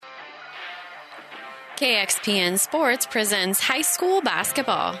KXPN Sports presents high school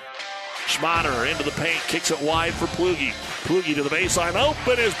basketball. Schmatter into the paint, kicks it wide for Plugi. Plugi to the baseline,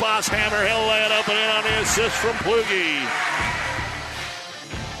 open is Bosshammer. He'll lay it up and in on the assist from Plugi.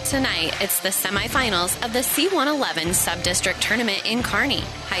 Tonight, it's the semifinals of the C1-11 sub-district tournament in Kearney.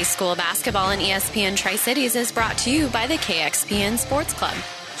 High school basketball in ESPN Tri-Cities is brought to you by the KXPN Sports Club.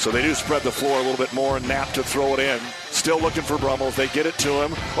 So they do spread the floor a little bit more and Knapp to throw it in. Still looking for Brummels. They get it to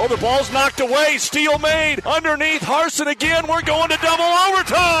him. Oh, the ball's knocked away. Steal made. Underneath Harson again. We're going to double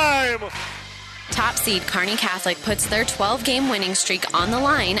overtime. Top seed Kearney Catholic puts their 12-game winning streak on the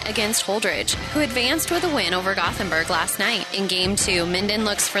line against Holdrege, who advanced with a win over Gothenburg last night. In Game 2, Minden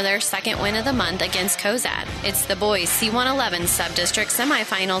looks for their second win of the month against Cozad. It's the boys' C1-11 sub-district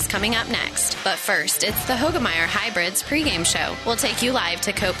semifinals coming up next. But first, it's the Hogemeyer Hybrids pregame show. We'll take you live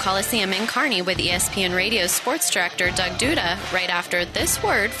to Cope Coliseum in Kearney with ESPN Radio's sports director Doug Duda right after this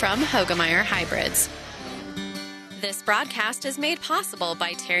word from Hogemeyer Hybrids. This broadcast is made possible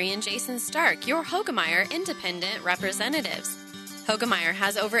by Terry and Jason Stark, your Hogemeyer independent representatives. Hogemeyer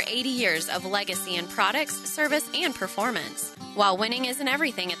has over 80 years of legacy in products, service, and performance. While winning isn't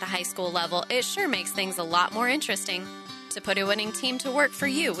everything at the high school level, it sure makes things a lot more interesting. To put a winning team to work for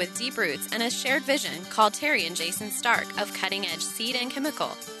you with deep roots and a shared vision, call Terry and Jason Stark of Cutting Edge Seed and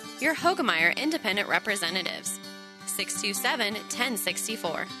Chemical, your Hogemeyer independent representatives.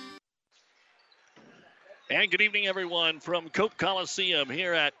 627-1064. And good evening, everyone, from Cope Coliseum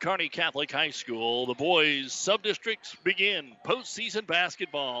here at Kearney Catholic High School. The boys' sub-districts begin postseason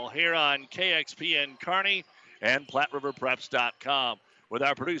basketball here on KXPN Kearney and PlatteRiverPreps.com. With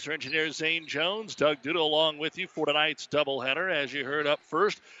our producer-engineer Zane Jones, Doug Duda along with you for tonight's doubleheader. As you heard up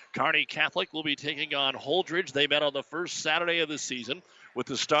first, Kearney Catholic will be taking on Holdrege. They met on the first Saturday of the season, with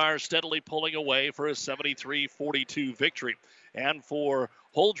the Stars steadily pulling away for a 73-42 victory. And for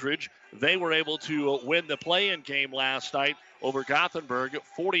Holdrege, they were able to win the play-in game last night over Gothenburg,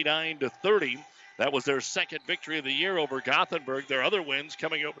 49-30. That was their second victory of the year over Gothenburg. Their other wins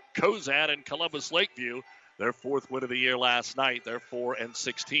coming over Cozad and Columbus Lakeview. Their fourth win of the year last night. They're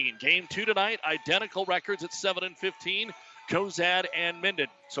 4-16. Game 2 tonight, identical records at 7-15, Cozad and Minden.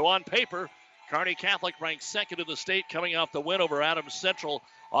 So on paper, Kearney Catholic ranks second in the state, coming off the win over Adams Central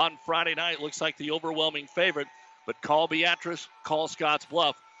on Friday night. Looks like the overwhelming favorite. But call Beatrice, call Scotts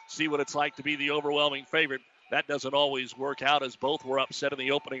Bluff, see what it's like to be the overwhelming favorite. That doesn't always work out, as both were upset in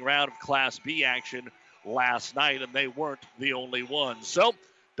the opening round of Class B action last night, and they weren't the only ones. So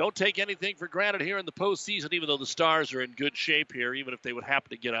don't take anything for granted here in the postseason, even though the Stars are in good shape here, even if they would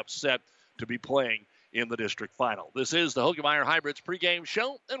happen to get upset to be playing in the district final. This is the Hogemeyer Hybrids pregame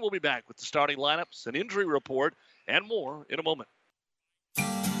show, and we'll be back with the starting lineups, an injury report, and more in a moment.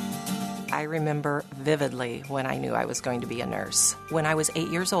 I remember vividly when I knew I was going to be a nurse. When I was 8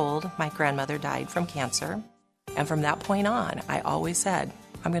 years old, my grandmother died from cancer. And from that point on, I always said,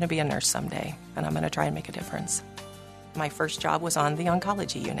 I'm going to be a nurse someday, and I'm going to try and make a difference. My first job was on the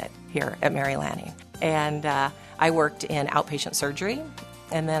oncology unit here at Mary Lanning. And I worked in outpatient surgery,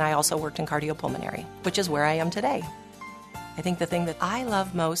 and then I also worked in cardiopulmonary, which is where I am today. I think the thing that I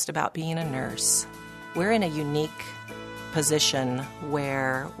love most about being a nurse, we're in a unique position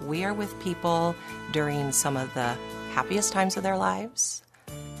where we are with people during some of the happiest times of their lives,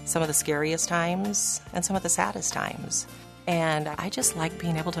 some of the scariest times, and some of the saddest times. And I just like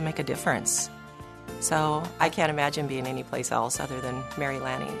being able to make a difference. So I can't imagine being anyplace else other than Mary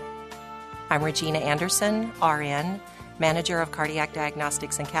Lanning. I'm Regina Anderson, RN, Manager of Cardiac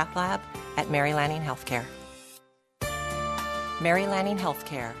Diagnostics and Cath Lab at Mary Lanning Healthcare. Mary Lanning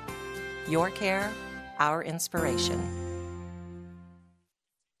Healthcare. Your care, our inspiration.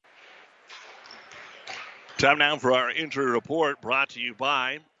 Time now for our injury report, brought to you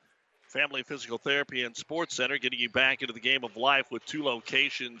by Family Physical Therapy and Sports Center, getting you back into the game of life with 2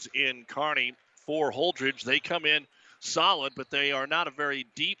 locations in Kearney. For Holdrege, they come in solid, but they are not a very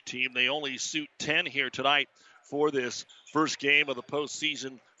deep team. They only suit 10 here tonight for this first game of the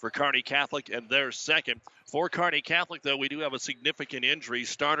postseason for Kearney Catholic and their second. For Kearney Catholic, though, we do have a significant injury.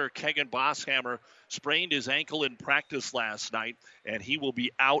 Starter Kegan Bosshammer sprained his ankle in practice last night, and he will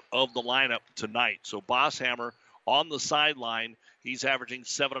be out of the lineup tonight. So Bosshammer on the sideline. He's averaging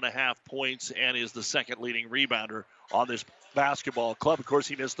 7.5 points and is the second leading rebounder on this basketball club. Of course,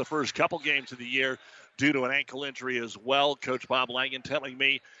 he missed the first couple games of the year due to an ankle injury as well. Coach Bob Langen telling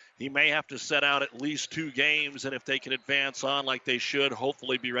me he may have to set out at least 2 games, and if they can advance on like they should,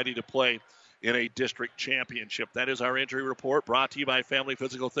 hopefully be ready to play in a district championship. That is our injury report, brought to you by Family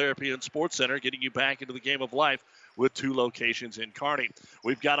Physical Therapy and Sports Center, getting you back into the game of life with 2 locations in Kearney.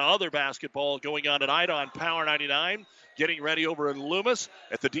 We've got other basketball going on tonight on Power 99. getting ready over in Loomis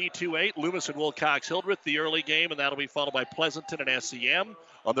at the D2-8. Loomis and Wilcox-Hildreth, the early game, and that'll be followed by Pleasanton and SEM.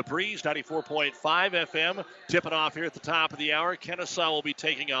 On the Breeze, 94.5 FM. Tipping off here at the top of the hour. Kennesaw will be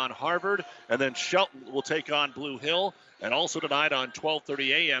taking on Harvard, and then Shelton will take on Blue Hill. And also tonight on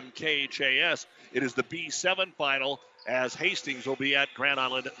 12:30 a.m. KHAS, it is the B7 final as Hastings will be at Grand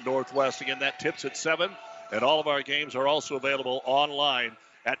Island Northwest. Again, that tips at 7. And all of our games are also available online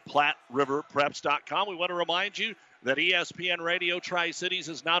at PlatteRiverPreps.com. We want to remind you that ESPN Radio Tri-Cities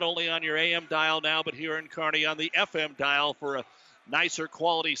is not only on your AM dial now, but here in Kearney on the FM dial for a nicer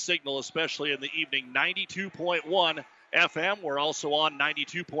quality signal, especially in the evening. 92.1 FM. We're also on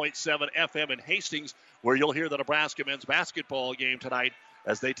 92.7 FM in Hastings, where you'll hear the Nebraska men's basketball game tonight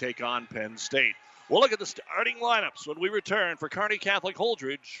as they take on Penn State. We'll look at the starting lineups when we return for Kearney Catholic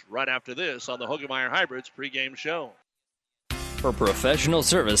Holdrege right after this on the Hoegemeyer Hybrids pregame show. For professional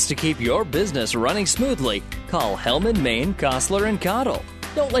service to keep your business running smoothly, call Hellman, Maine, Kostler, & Cottle.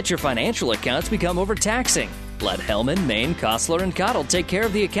 Don't let your financial accounts become overtaxing. Let Hellman, Maine, Kostler, & Cottle take care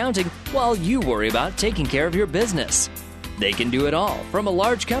of the accounting while you worry about taking care of your business. They can do it all, from a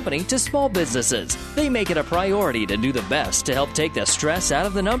large company to small businesses. They make it a priority to do the best to help take the stress out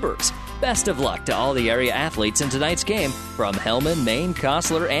of the numbers. Best of luck to all the area athletes in tonight's game from Hellman, Maine,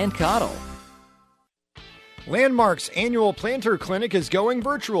 Kostler, & Cottle. Landmark's annual Planter Clinic is going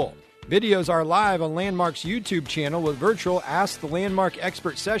virtual. Videos are live on Landmark's YouTube channel with virtual Ask the Landmark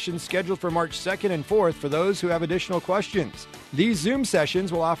Expert sessions scheduled for March 2nd and 4th for those who have additional questions. These Zoom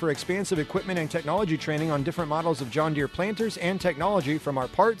sessions will offer expansive equipment and technology training on different models of John Deere planters and technology from our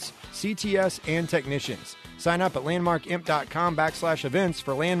parts, CTS, and technicians. Sign up at landmarkimp.com/events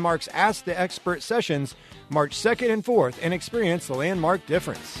for Landmark's Ask the Expert sessions March 2nd and 4th and experience the Landmark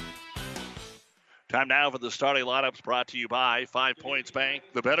difference. Time now for the starting lineups brought to you by 5 Points Bank,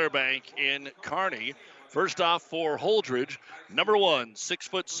 the better bank in Kearney. First off for Holdrege, number 1,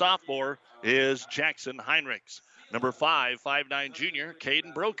 6-foot sophomore is Jackson Heinrichs. Number 5, 5'9" junior,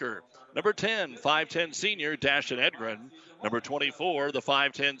 Caden Broker. Number 10, 5'10" senior, Dashton Edgren. Number 24, the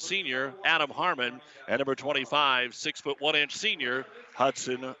 5'10" senior, Adam Harmon. And number 25, 6'1" senior,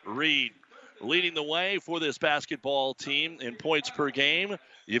 Hudson Reed. Leading the way for this basketball team in points per game,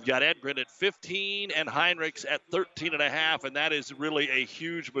 you've got Edgren at 15 and Heinrichs at 13.5, and that is really a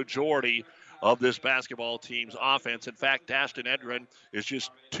huge majority of this basketball team's offense. In fact, Dashton Edgren is just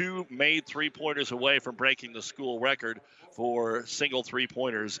 2 made three-pointers away from breaking the school record for single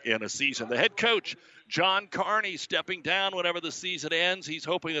three-pointers in a season. The head coach, John Kearney, stepping down whenever the season ends. He's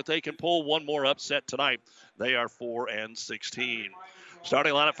hoping that they can pull one more upset tonight. They are 4-16.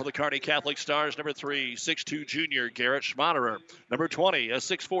 Starting lineup for the Kearney Catholic Stars, number 3, 6'2" junior, Garrett Schmaderer. Number 20, a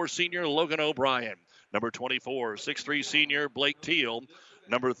 6'4" senior, Logan O'Brien. Number 24, 6'3" senior, Blake Teal.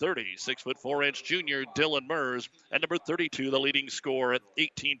 Number 30, 6'4" junior, Dylan Mers. And number 32, the leading scorer at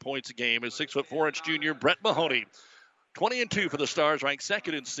 18 points a game, is 6'4" junior, Brett Mahoney. 20-2 for the Stars, ranked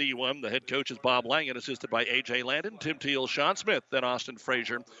second in C1. The head coach is Bob Langen, assisted by A.J. Landon, Tim Teal, Sean Smith, then Austin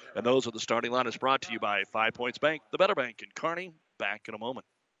Frazier. And those are the starting lineups brought to you by 5 Points Bank, the better bank in Kearney. Back in a moment.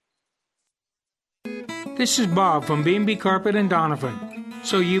 This is Bob from B&B Carpet and Donovan.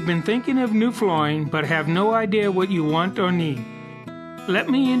 So you've been thinking of new flooring but have no idea what you want or need.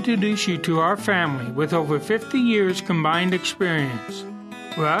 Let me introduce you to our family with over 50 years combined experience.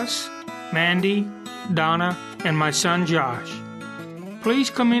 Russ, Mandy, Donna, and my son Josh.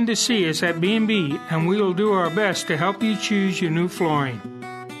 Please come in to see us at B&B and we will do our best to help you choose your new flooring.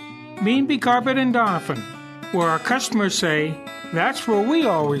 B&B Carpet and Donovan, where our customers say, that's where we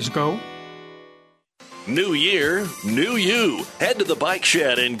always go. New year, new you. Head to the Bike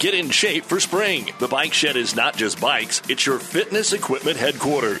Shed and get in shape for spring. The Bike Shed is not just bikes, it's your fitness equipment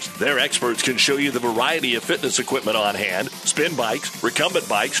headquarters. Their experts can show you the variety of fitness equipment on hand, spin bikes, recumbent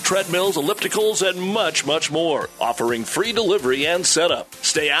bikes, treadmills, ellipticals, and much, much more. Offering free delivery and setup.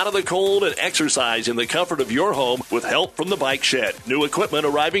 Stay out of the cold and exercise in the comfort of your home with help from the Bike Shed. New equipment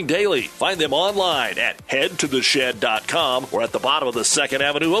arriving daily. Find them online at headtotheshed.com or at the bottom of the 2nd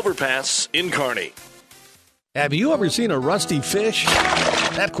Avenue overpass in Kearney. Have you ever seen a rusty fish?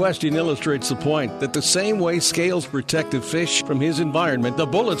 That question illustrates the point that the same way scales protect the fish from his environment, the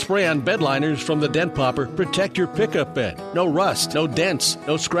bullet spray on bed liners from the Dent Popper protect your pickup bed. No rust, no dents,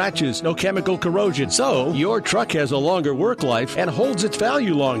 no scratches, no chemical corrosion. So your truck has a longer work life and holds its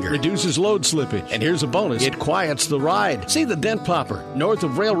value longer, reduces load slippage. And here's a bonus, it quiets the ride. See the Dent Popper, north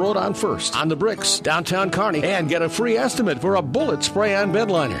of Railroad on 1st, on the Bricks, downtown Kearney, and get a free estimate for a bullet spray on bed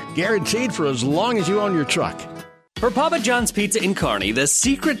liner. Guaranteed for as long as you own your truck. For Papa John's Pizza in Kearney, the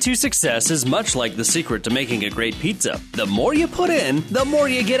secret to success is much like the secret to making a great pizza. The more you put in, the more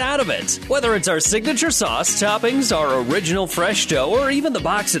you get out of it. Whether it's our signature sauce, toppings, our original fresh dough, or even the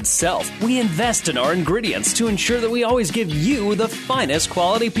box itself, we invest in our ingredients to ensure that we always give you the finest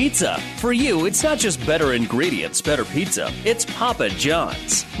quality pizza. For you, it's not just better ingredients, better pizza. It's Papa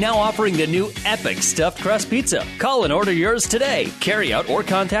John's. Now offering the new epic stuffed crust pizza. Call and order yours today. Carry out or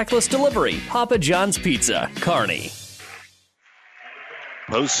contactless delivery. Papa John's Pizza, Kearney.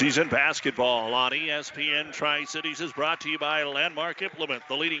 Postseason basketball on ESPN Tri-Cities is brought to you by Landmark Implement,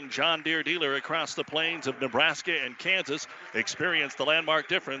 the leading John Deere dealer across the plains of Nebraska and Kansas. Experience the Landmark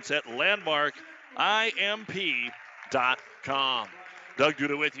difference at landmarkimp.com. Doug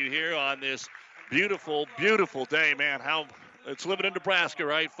Duda with you here on this beautiful, beautiful day. Man, how it's living in Nebraska,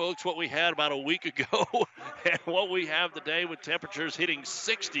 right, folks? What we had about a week ago and what we have today with temperatures hitting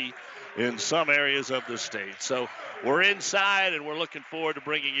 60 in some areas of the state. So we're inside, and we're looking forward to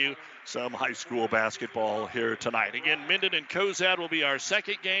bringing you some high school basketball here tonight. Again, Minden and Cozad will be our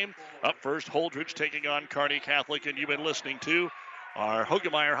second game. Up first, Holdrege taking on Kearney Catholic, and you've been listening to our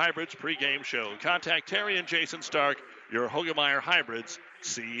Hoegemeyer Hybrids pregame show. Contact Terry and Jason Stark, your Hoegemeyer Hybrids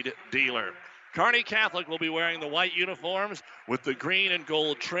seed dealer. Kearney Catholic will be wearing the white uniforms with the green and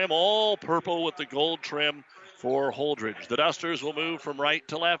gold trim, all purple with the gold trim for Holdrege. The Dusters will move from right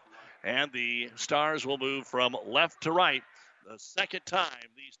to left, and the Stars will move from left to right. The second time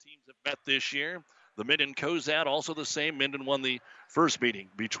these teams have met this year. The Minden Cozad also the same. Minden won the first meeting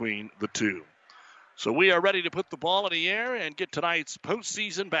between the two. So we are ready to put the ball in the air and get tonight's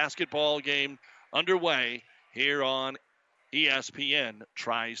postseason basketball game underway here on ESPN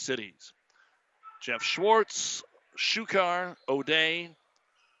Tri-Cities. Jeff Schwartz, Shukar, O'Day,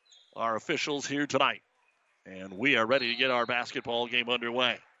 our officials here tonight. And we are ready to get our basketball game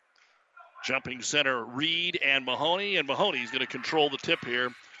underway. Jumping center, Reed and Mahoney. And Mahoney's going to control the tip here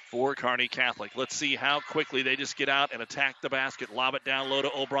for Kearney Catholic. Let's see how quickly they just get out and attack the basket. Lob it down low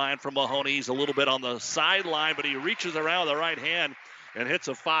to O'Brien from Mahoney. He's a little bit on the sideline, but he reaches around with the right hand and hits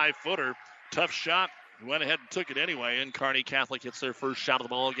a 5-footer. Tough shot. He went ahead and took it anyway, and Kearney Catholic hits their first shot of the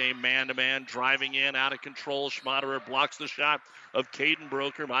ball game, man-to-man, driving in, out of control. Schmaderer blocks the shot of Caden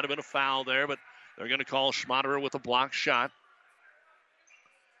Broker. Might have been a foul there, but they're going to call Schmaderer with a blocked shot.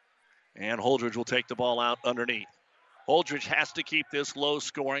 And Holdrege will take the ball out underneath. Holdrege has to keep this low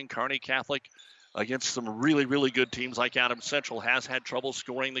scoring. Kearney Catholic against some really, really good teams like Adams Central has had trouble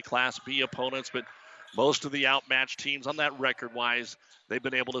scoring the Class B opponents, but most of the outmatched teams on that record-wise, they've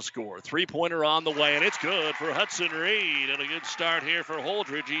been able to score. Three-pointer on the way, and it's good for Hudson Reed. And a good start here for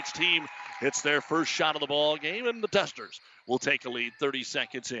Holdrege. Each team hits their first shot of the ball game, and the Dusters will take a lead 30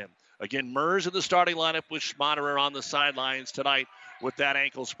 seconds in. Again, Mers in the starting lineup with Schmaderer on the sidelines tonight with that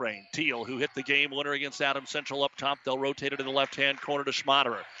ankle sprain. Teal, who hit the game winner against Adams Central up top. They'll rotate it in the left-hand corner to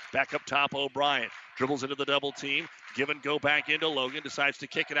Schmaderer. Back up top, O'Brien. Dribbles into the double team. Give and go back into Logan. Decides to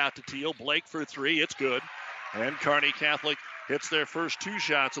kick it out to Teal. Blake for three. It's good. And Kearney Catholic hits their first two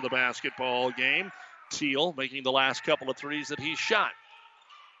shots of the basketball game. Teal making the last couple of threes that he shot.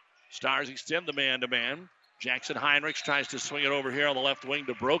 Stars extend the man-to-man. Jackson Heinrichs tries to swing it over here on the left wing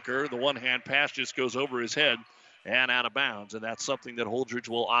to Broker. The one-hand pass just goes over his head and out of bounds. And that's something that Holdrege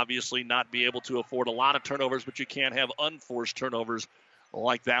will obviously not be able to afford. A lot of turnovers, but you can't have unforced turnovers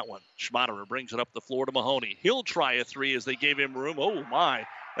like that one. Schmaderer brings it up the floor to Mahoney. He'll try a three as they gave him room. Oh, my.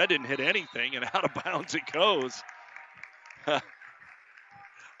 That didn't hit anything, and out of bounds it goes.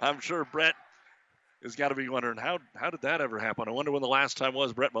 I'm sure Brett has got to be wondering, how did that ever happen? I wonder when the last time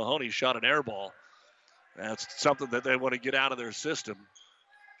was Brett Mahoney shot an air ball. That's something that they want to get out of their system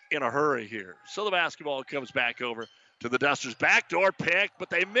in a hurry here. So the basketball comes back over to the Dusters. Backdoor pick, but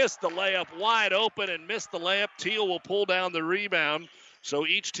they missed the layup wide open and missed the layup. Teal will pull down the rebound. So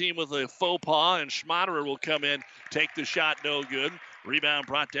each team with a faux pas, and Schmaderer will come in, take the shot, no good. Rebound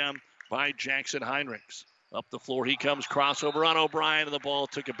brought down by Jackson Heinrichs. Up the floor he comes, crossover on O'Brien, and the ball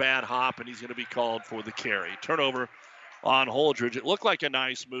took a bad hop, and he's going to be called for the carry. Turnover on Holdrege. It looked like a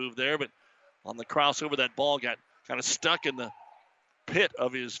nice move there, but on the crossover, that ball got kind of stuck in the pit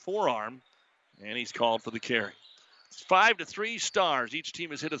of his forearm, and he's called for the carry. It's 5-3 Stars. Each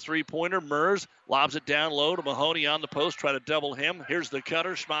team has hit a three-pointer. Mers lobs it down low to Mahoney on the post, try to double him. Here's the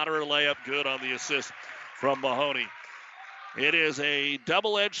cutter. Schmaderer layup good on the assist from Mahoney. It is a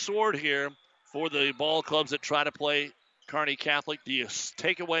double-edged sword here for the ball clubs that try to play Kearney Catholic. Do you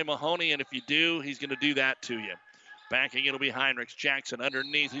take away Mahoney? And if you do, he's going to do that to you. Backing, it'll be Heinrichs. Jackson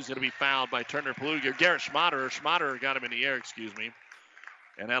underneath. He's going to be fouled by Turner Pluger. Garrett Schmaderer. Schmaderer got him in the air,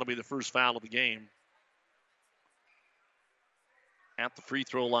 and that'll be the first foul of the game. At the free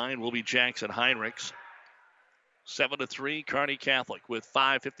throw line will be Jackson Heinrichs. 7-3, Kearney Catholic with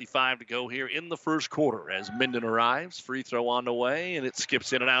 5:55 to go here in the first quarter as Minden arrives. Free throw on the way, and it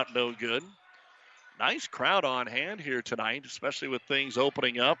skips in and out, no good. Nice crowd on hand here tonight, especially with things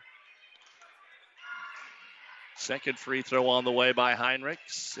opening up. Second free throw on the way by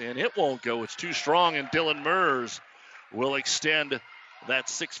Heinrichs, and it won't go. It's too strong, and Dylan Mers will extend that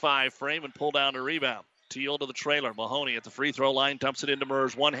 6'5 frame and pull down the rebound. Teal to the trailer. Mahoney at the free throw line, dumps it into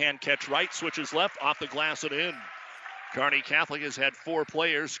Mers. One-hand catch right, switches left, off the glass and in. Kearney Catholic has had 4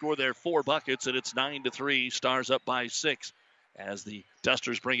 players score their 4 buckets, and it's 9-3. Stars up by 6 as the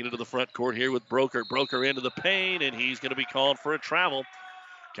Dusters bring it into the front court here with Broker. Broker into the paint, and he's going to be called for a travel.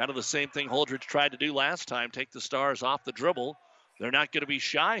 Kind of the same thing Holdrege tried to do last time, take the Stars off the dribble. They're not going to be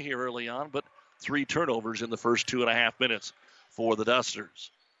shy here early on, but 3 turnovers in the first 2.5 minutes for the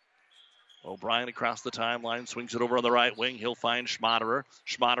Dusters. O'Brien across the timeline, swings it over on the right wing. He'll find Schmaderer.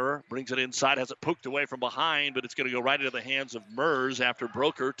 Schmaderer brings it inside, has it poked away from behind, but it's going to go right into the hands of Mers after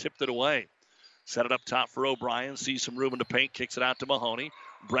Broker tipped it away. Set it up top for O'Brien, sees some room in the paint, kicks it out to Mahoney.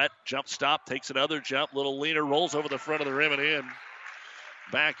 Brett, jump stop, takes another jump, little leaner, rolls over the front of the rim and in.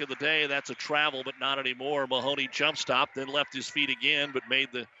 Back in the day, that's a travel, but not anymore. Mahoney jump stopped, then left his feet again, but made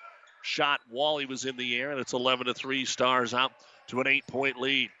the shot while he was in the air, and it's 11-3. Stars out to an 8-point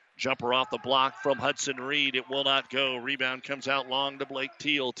lead. Jumper off the block from Hudson Reed. It will not go. Rebound comes out long to Blake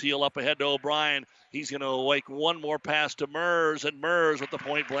Teal. Teal up ahead to O'Brien. He's going to wake one more pass to Mers, and Mers with the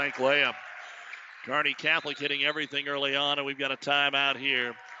point-blank layup. Kearney Catholic hitting everything early on, and we've got a timeout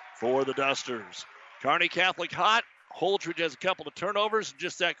here for the Dusters. Kearney Catholic hot. Holdrege has a couple of turnovers, and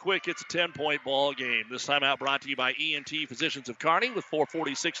just that quick, it's a 10-point ball game. This timeout brought to you by ENT Physicians of Kearney with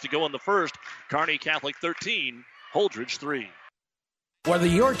 4:46 to go in the first. Kearney Catholic 13, Holdrege 3. Whether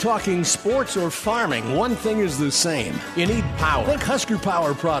you're talking sports or farming, one thing is the same. You need power. Think Husker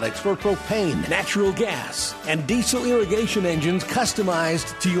Power products for propane, natural gas, and diesel irrigation engines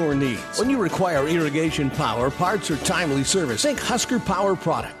customized to your needs. When you require irrigation power, parts, or timely service, think Husker Power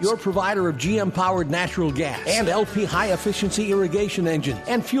products, your provider of GM-powered natural gas and LP high-efficiency irrigation engine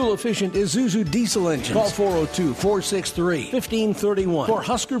and fuel-efficient Isuzu diesel engines. Call 402-463-1531 for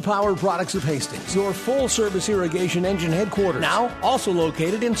Husker Power Products of Hastings, your full-service irrigation engine headquarters. Now, also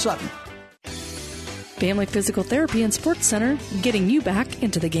located in Sutton. Family Physical Therapy and Sports Center, getting you back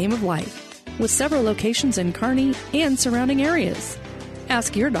into the game of life. With several locations in Kearney and surrounding areas.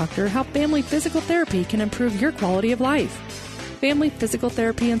 Ask your doctor how Family Physical Therapy can improve your quality of life. Family Physical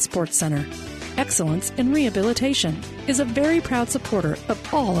Therapy and Sports Center. Excellence in Rehabilitation is a very proud supporter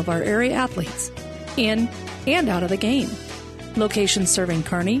of all of our area athletes, in and out of the game. Locations serving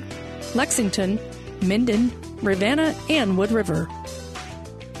Kearney, Lexington, Minden, Ravenna, and Wood River.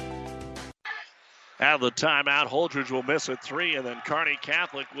 Out of the timeout, Holdrege will miss a 3, and then Kearney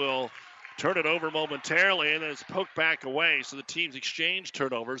Catholic will turn it over momentarily, and then it's poked back away. So the teams exchange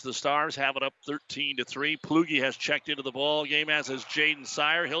turnovers. The Stars have it up 13-3. Plugi has checked into the ball game, as has Jaden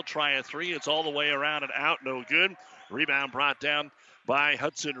Sire. He'll try a 3. It's all the way around and out, no good. Rebound brought down by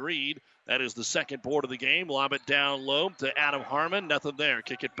Hudson Reed. That is the second board of the game. Lob it down low to Adam Harmon. Nothing there.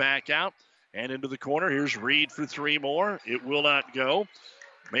 Kick it back out and into the corner. Here's Reed for 3 more. It will not go.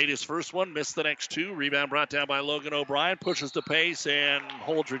 Made his first one, missed the next 2. Rebound brought down by Logan O'Brien. Pushes the pace, and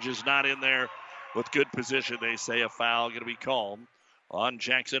Holdrege is not in there with good position. They say a foul going to be called on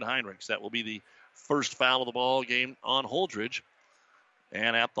Jackson Heinrichs. That will be the first foul of the ball game on Holdrege.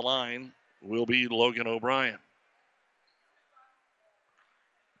 And at the line will be Logan O'Brien.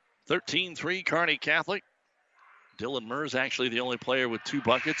 13-3 Kearney Catholic. Dylan Mers actually the only player with 2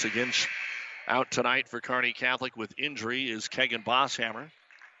 buckets. Again, out tonight for Kearney Catholic with injury is Kegan Bosshammer.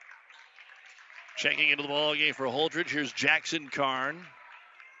 Checking into the ball game for Holdrege. Here's Jackson Karn.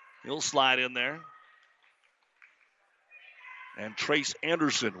 He'll slide in there. And Trace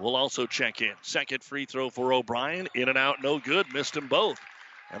Anderson will also check in. Second free throw for O'Brien. In and out, no good. Missed them both.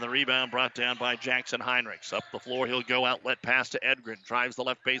 And the rebound brought down by Jackson Heinrichs. Up the floor, he'll go outlet pass to Edgren. Drives the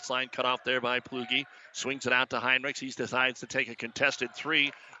left baseline, cut off there by Plugi. Swings it out to Heinrichs. He decides to take a contested 3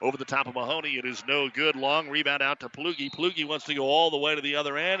 over the top of Mahoney. It is no good. Long rebound out to Plugi. Plugi wants to go all the way to the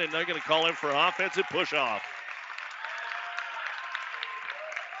other end, and they're going to call him for an offensive push-off.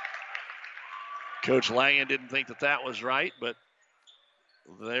 Coach Langen didn't think that was right, but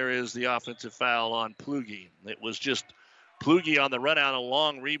there is the offensive foul on Plugi. It was just Plugi on the run out, a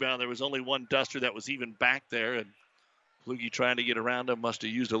long rebound. There was only one Duster that was even back there, and Plugi trying to get around him must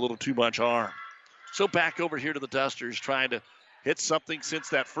have used a little too much arm. So back over here to the Dusters, trying to hit something since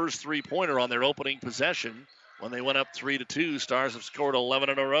that first 3-pointer on their opening possession when they went up 3-2. Stars have scored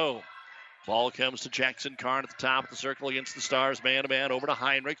 11 in a row. Ball comes to Jackson Karn at the top of the circle against the Stars. Man-to-man over to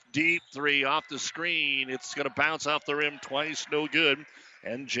Heinrich. Deep three off the screen. It's going to bounce off the rim twice. No good.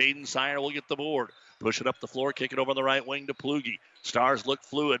 And Jaden Sire will get the board. Push it up the floor. Kick it over the right wing to Plugi. Stars look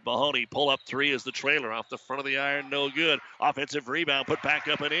fluid. Mahoney pull up three as the trailer off the front of the iron. No good. Offensive rebound put back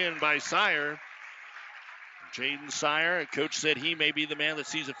up and in by Sire. Jaden Sire, coach said he may be the man that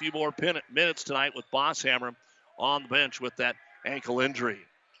sees a few more minutes tonight with Bosshammer on the bench with that ankle injury.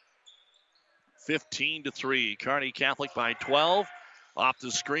 15-3. Kearney Catholic by 12. Off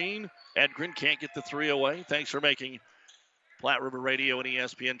the screen. Edgren can't get the three away. Thanks for making Platte River Radio and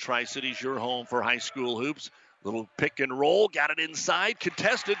ESPN Tri-Cities your home for high school hoops. Little pick and roll. Got it inside.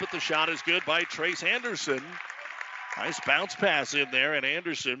 Contested, but the shot is good by Trace Anderson. Nice bounce pass in there, and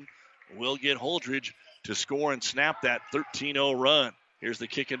Anderson will get Holdrege to score and snap that 13-0 run. Here's the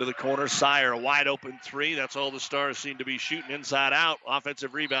kick into the corner. Sire, wide open three. That's all the Stars seem to be shooting inside out.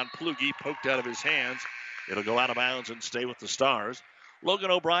 Offensive rebound. Plugi poked out of his hands. It'll go out of bounds and stay with the Stars.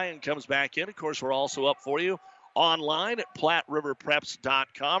 Logan O'Brien comes back in. Of course, we're also up for you online at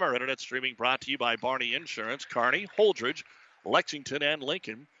PlatteRiverPreps.com. Our internet streaming brought to you by Barney Insurance, Kearney, Holdrege, Lexington, and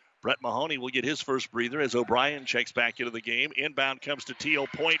Lincoln. Brett Mahoney will get his first breather as O'Brien checks back into the game. Inbound comes to Teal.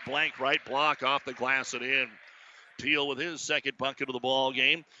 Point blank right block off the glass and in. Teal with his second bucket of the ball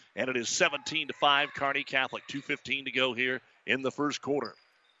game, and it is 17-5 Kearney Catholic. 2:15 to go here in the first quarter.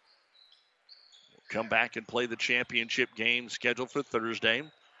 We'll come back and play the championship game scheduled for Thursday.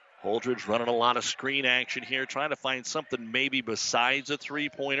 Holdrege running a lot of screen action here, trying to find something maybe besides a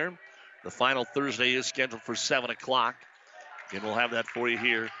three-pointer. The final Thursday is scheduled for 7 o'clock, and we'll have that for you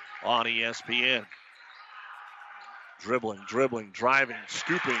here on ESPN. Dribbling, driving,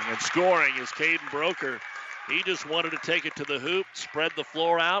 scooping, and scoring is Caden Broker. He just wanted to take it to the hoop, spread the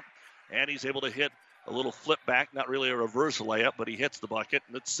floor out, and he's able to hit a little flip back, not really a reverse layup, but he hits the bucket,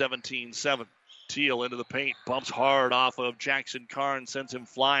 and it's 17-7. Teal into the paint, bumps hard off of Jackson Karn, sends him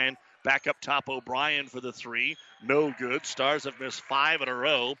flying. Back up top, O'Brien for the three. No good. Stars have missed 5 in a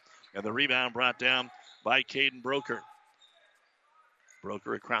row, and the rebound brought down by Caden Broker.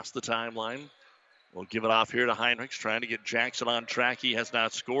 Broker across the timeline. We'll give it off here to Heinrichs, trying to get Jackson on track. He has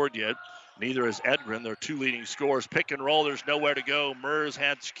not scored yet. Neither has Edgren. Their two leading scorers. Pick and roll. There's nowhere to go. Mers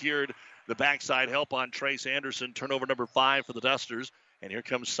had secured the backside help on Trace Anderson. Turnover number 5 for the Dusters. And here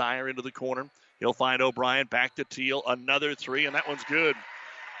comes Sire into the corner. He'll find O'Brien. Back to Teal. Another three, and that one's good.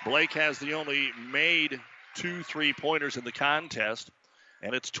 Blake has the only made 2 3-pointers in the contest.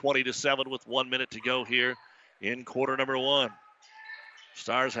 And it's 20-7 with 1 minute to go here in quarter number 1.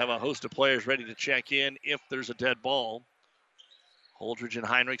 Stars have a host of players ready to check in if there's a dead ball. Holdrege and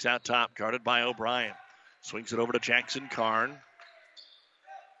Heinrichs out top, guarded by O'Brien. Swings it over to Jackson Karn.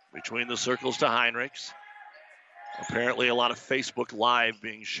 Between the circles to Heinrichs. Apparently a lot of Facebook Live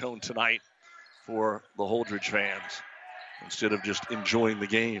being shown tonight for the Holdrege fans instead of just enjoying the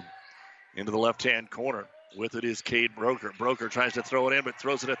game. Into the left-hand corner. With it is Cade Broker. Broker tries to throw it in, but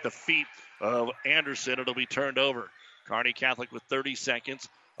throws it at the feet of Anderson. It'll be turned over. Kearney Catholic with 30 seconds.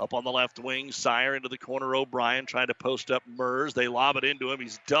 Up on the left wing, Sire into the corner. O'Brien trying to post up Mers. They lob it into him.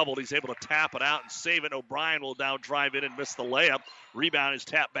 He's doubled. He's able to tap it out and save it. O'Brien will now drive in and miss the layup. Rebound is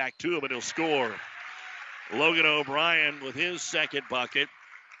tapped back to him, and he'll score. Logan O'Brien with his second bucket.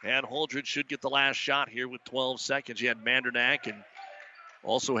 And Holdrege should get the last shot here with 12 seconds. You had Mandernack and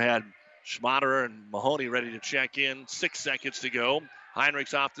also had Schmaderer and Mahoney ready to check in. 6 seconds to go.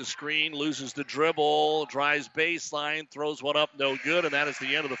 Heinrichs off the screen, loses the dribble, drives baseline, throws one up, no good, and that is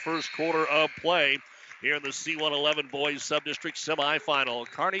the end of the first quarter of play here in the C1-11 boys sub-district semifinal.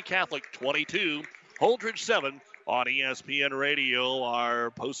 Kearney Catholic 22, Holdrege 7 on ESPN Radio.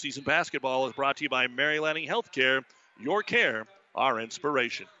 Our postseason basketball is brought to you by Mary Lanning Healthcare. Your care, our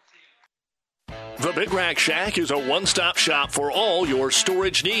inspiration. The Big Rack Shack is a one-stop shop for all your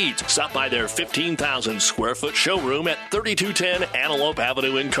storage needs. Stop by their 15,000-square-foot showroom at 3210 Antelope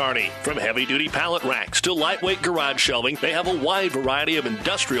Avenue in Kearney. From heavy-duty pallet racks to lightweight garage shelving, they have a wide variety of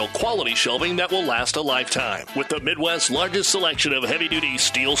industrial-quality shelving that will last a lifetime. With the Midwest's largest selection of heavy-duty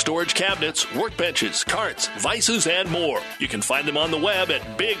steel storage cabinets, workbenches, carts, vices, and more. You can find them on the web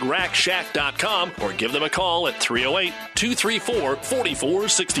at BigRackShack.com or give them a call at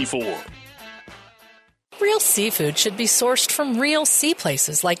 308-234-4464. Real seafood should be sourced from real sea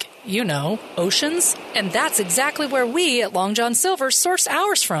places like, oceans. And that's exactly where we at Long John Silver's source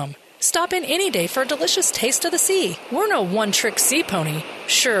ours from. Stop in any day for a delicious taste of the sea. We're no one-trick sea pony.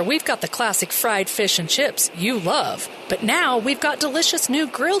 Sure, we've got the classic fried fish and chips you love. But now we've got delicious new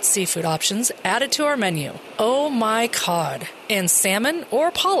grilled seafood options added to our menu. Oh my cod. And salmon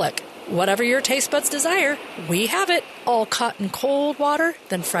or pollock. Whatever your taste buds desire, we have it. All caught in cold water,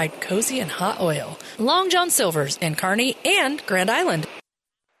 then fried cozy in hot oil. Long John Silver's in Kearney and Grand Island.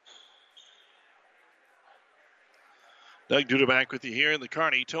 Doug Duda back with you here in the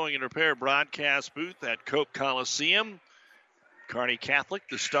Kearney Towing and Repair broadcast booth at Cope Coliseum. Kearney Catholic,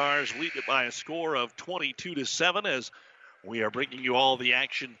 the Stars lead it by a score of 22-7 as we are bringing you all the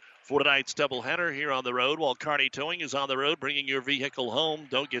action for tonight's doubleheader here on the road, while Kearney Towing is on the road bringing your vehicle home.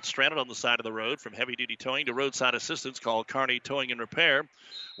 Don't get stranded on the side of the road. From heavy-duty towing to roadside assistance, call Kearney Towing and Repair.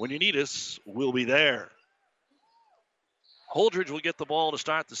 When you need us, we'll be there. Holdrege will get the ball to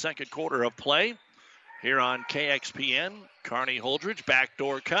start the second quarter of play here on KXPN. Kearney Holdrege,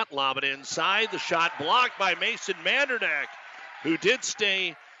 backdoor cut, lob it inside. The shot blocked by Mason Mandernack, who did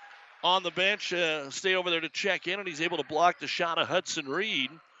stay on the bench, stay over there to check in, and he's able to block the shot of Hudson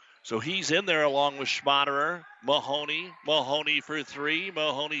Reed. So he's in there along with Schmaderer. Mahoney for three.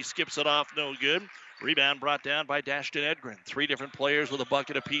 Mahoney skips it off, no good. Rebound brought down by Dashton Edgren. Three different players with a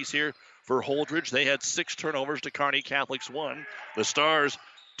bucket apiece here for Holdrege. They had 6 turnovers to Kearney Catholic's 1. The Stars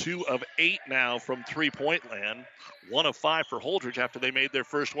 2 of 8 now from three-point land. 1 of 5 for Holdrege after they made their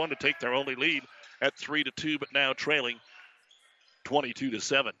first one to take their only lead at 3-2, but now trailing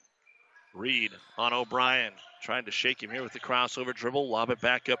 22-7. Reed on O'Brien, trying to shake him here with the crossover dribble, lob it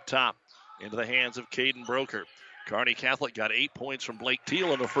back up top into the hands of Caden Broker. Kearney Catholic got 8 points from Blake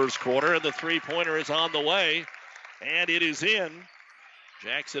Teal in the first quarter, and the three-pointer is on the way, and it is in.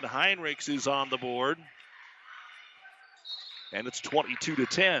 Jackson Heinrichs is on the board, and it's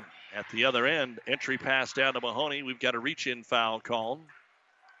 22-10. At the other end, entry pass down to Mahoney. We've got a reach-in foul called,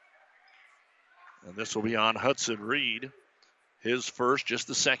 and this will be on Hudson Reed. His first, just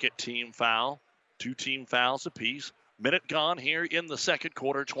the second team foul. 2 team fouls apiece. Minute gone here in the second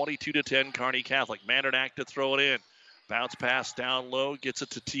quarter. 22-10 Kearney Catholic. Mandernack to throw it in. Bounce pass down low. Gets it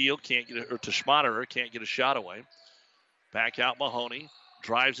to Teal. Can't get it, or to Schmaderer. Can't get a shot away. Back out Mahoney.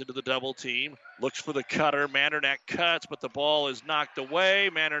 Drives into the double team. Looks for the cutter. Mandernack cuts, but the ball is knocked away.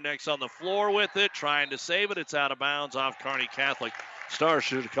 Mandernack's on the floor with it. Trying to save it. It's out of bounds off Kearney Catholic. Stars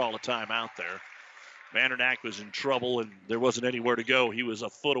should have called a timeout there. Mandernack was in trouble, and there wasn't anywhere to go. He was a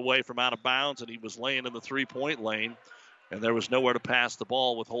foot away from out of bounds, and he was laying in the three-point lane, and there was nowhere to pass the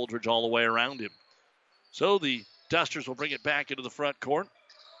ball with Holdrege all the way around him. So the Dusters will bring it back into the front court.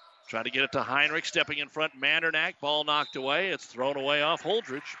 Try to get it to Heinrich, stepping in front. Mandernack, ball knocked away. It's thrown away off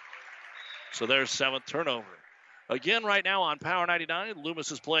Holdrege. So there's 7th turnover. Again, right now on Power 99,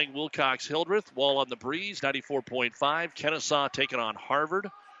 Loomis is playing Wilcox-Hildreth. Wall on the Breeze, 94.5. Kennesaw taking on Harvard.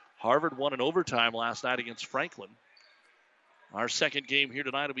 Harvard won in overtime last night against Franklin. Our second game here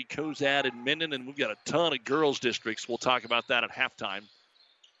tonight will be Cozad and Minden, and we've got a ton of girls districts. We'll talk about that at halftime.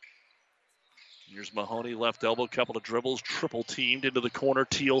 Here's Mahoney, left elbow, couple of dribbles, triple teamed into the corner.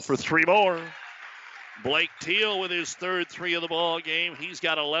 Teal for 3 more. Blake Teal with his third 3 of the ball game. He's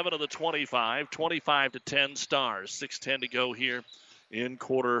got 11 of the 25. 25-10 Stars. 6:10 to go here in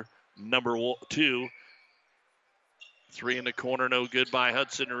quarter number 2. 3 in the corner, no good by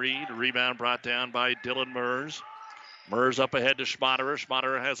Hudson Reed. Rebound brought down by Dylan Mers. Mers up ahead to Schmaderer.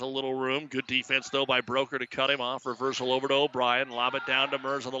 Schmaderer has a little room. Good defense, though, by Broker to cut him off. Reversal over to O'Brien. Lob it down to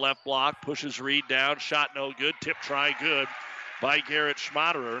Mers on the left block. Pushes Reed down. Shot no good. Tip try good by Garrett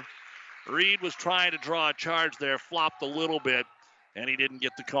Schmaderer. Reed was trying to draw a charge there. Flopped a little bit, and he didn't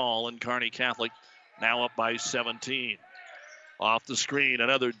get the call. And Kearney Catholic now up by 17. Off the screen,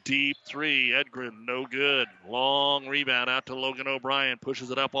 another deep 3. Edgren, no good. Long rebound out to Logan O'Brien.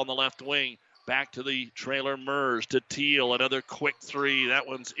 Pushes it up on the left wing. Back to the trailer Mers to Teal. Another quick 3. That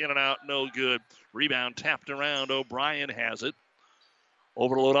one's in and out, no good. Rebound tapped around. O'Brien has it.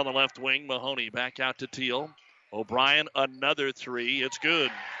 Overload on the left wing. Mahoney back out to Teal. O'Brien, another 3. It's good.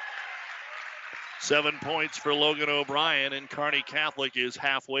 7 points for Logan O'Brien, and Kearney Catholic is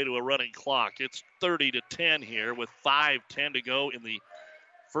halfway to a running clock. It's 30-10 here with 5:10 to go in the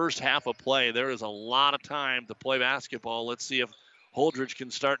first half of play. There is a lot of time to play basketball. Let's see if Holdrege can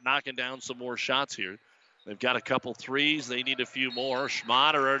start knocking down some more shots here. They've got a couple 3s. They need a few more.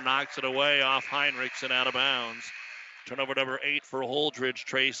 Schmaderer knocks it away off Heinrichs and out of bounds. Turnover number 8 for Holdrege.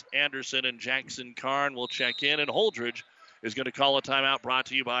 Trace Anderson and Jackson Karn will check in, and Holdrege is going to call a timeout, brought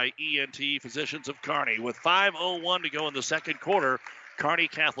to you by ENT Physicians of Kearney. With 5:01 to go in the second quarter, Kearney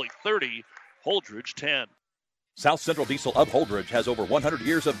Catholic 30, Holdrege 10. South Central Diesel of Holdrege has over 100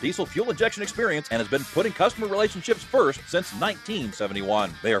 years of diesel fuel injection experience and has been putting customer relationships first since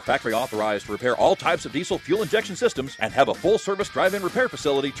 1971. They are factory authorized to repair all types of diesel fuel injection systems and have a full-service drive-in repair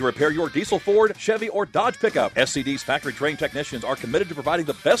facility to repair your diesel Ford, Chevy, or Dodge pickup. SCD's factory-trained technicians are committed to providing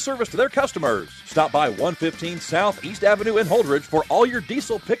the best service to their customers. Stop by 115 South East Avenue in Holdrege for all your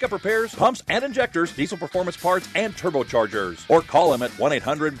diesel pickup repairs, pumps and injectors, diesel performance parts, and turbochargers. Or call them at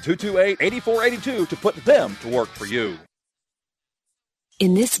 1-800-228-8482 to put them to work for you.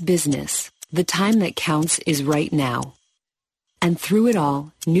 In this business, the time that counts is right now. And through it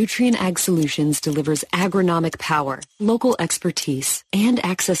all, Nutrien Ag Solutions delivers agronomic power, local expertise, and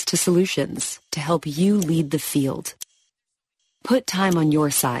access to solutions to help you lead the field. Put time on your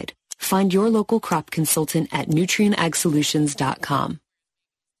side. Find your local crop consultant at nutrienagsolutions.com.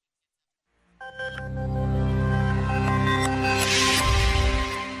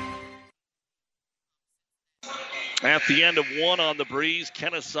 At the end of one on the breeze,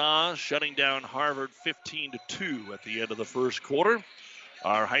 Kennesaw shutting down Harvard 15-2 at the end of the first quarter.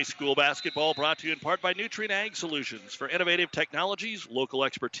 Our high school basketball brought to you in part by Nutrien Ag Solutions for innovative technologies, local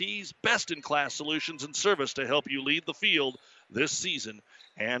expertise, best-in-class solutions, and service to help you lead the field this season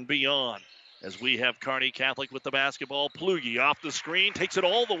and beyond. As we have Kearney Catholic with the basketball, Plugi off the screen, takes it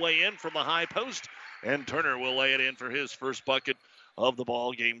all the way in from the high post, and Turner will lay it in for his first bucket of the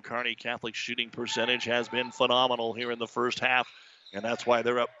ball game. Kearney Catholic's shooting percentage has been phenomenal here in the first half, and that's why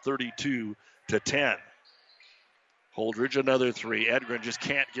they're up 32-10. Holdrege another three. Edgren just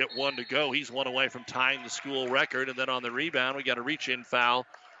can't get one to go. He's one away from tying the school record, and then on the rebound, we got a reach-in foul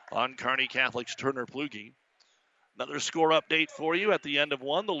on Kearney Catholic's Turner Plugi. Another score update for you at the end of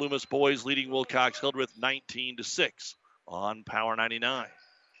one. The Loomis boys leading Wilcox Hildreth 19-6 on Power 99.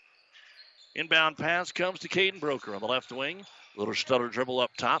 Inbound pass comes to Caden Broker on the left wing. Little stutter dribble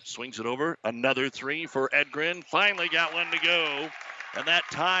up top, swings it over. Another three for Edgren. Finally got one to go, and that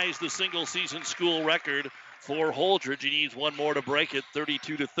ties the single-season school record for Holdrege. He needs one more to break it,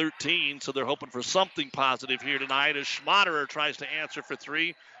 32-13, so they're hoping for something positive here tonight as Schmaderer tries to answer for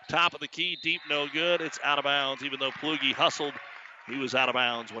three. Top of the key, deep, no good. It's out of bounds, even though Plugi hustled. He was out of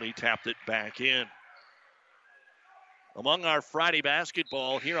bounds when he tapped it back in. Among our Friday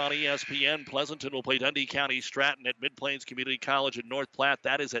basketball here on ESPN, Pleasanton will play Dundee County Stratton at Mid-Plains Community College in North Platte.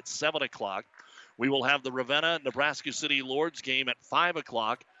 That is at 7 o'clock. We will have the Ravenna-Nebraska City Lords game at 5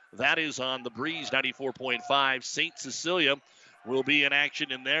 o'clock. That is on the Breeze 94.5. St. Cecilia will be in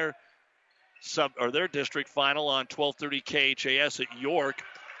action in their district final on 12:30 KHAS at York.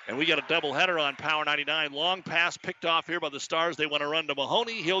 And we got a doubleheader on Power 99. Long pass picked off here by the Stars. They want to run to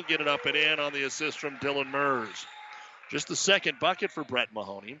Mahoney. He'll get it up and in on the assist from Dylan Mers. Just the second bucket for Brett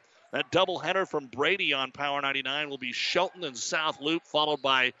Mahoney. That doubleheader from Brady on Power 99 will be Shelton and South Loop, followed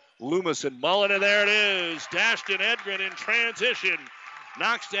by Loomis and Mullen. And there it is. Dashton Edgren in transition.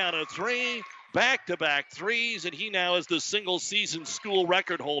 Knocks down a three. Back-to-back threes. And he now is the single-season school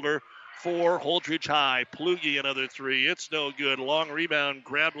record holder for Holdrege High. Plugi another three. It's no good. Long rebound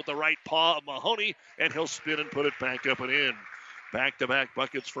grabbed with the right paw of Mahoney. And he'll spin and put it back up and in. Back-to-back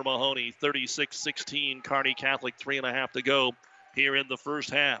buckets for Mahoney, 36-16. Kearney Catholic, 3.5 to go here in the first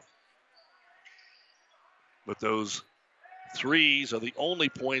half. But those threes are the only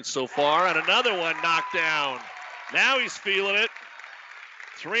points so far, and another one knocked down. Now he's feeling it.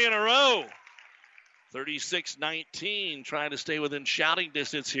 Three in a row. 36-19, trying to stay within shouting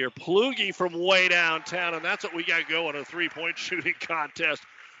distance here. Plugi from way downtown, and that's what we got going, a three-point shooting contest.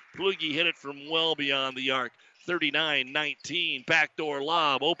 Plugi hit it from well beyond the arc. 39-19, backdoor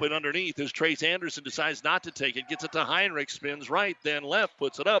lob, open underneath as Trace Anderson decides not to take it. Gets it to Heinrich, spins right, then left,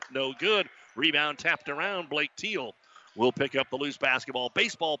 puts it up, no good. Rebound tapped around, Blake Teal will pick up the loose basketball.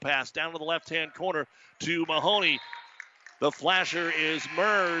 Baseball pass down to the left-hand corner to Mahoney. The flasher is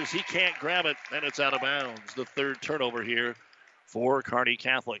Mers. He can't grab it, and it's out of bounds. The third turnover here for Kearney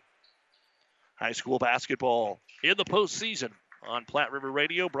Catholic. High school basketball in the postseason. On Platte River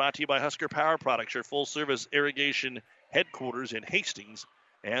Radio, brought to you by Husker Power Products, your full-service irrigation headquarters in Hastings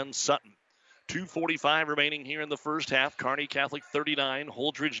and Sutton. 2:45 remaining here in the first half. Kearney Catholic 39,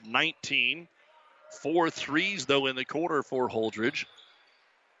 Holdrege 19. 4 threes, though, in the quarter for Holdrege.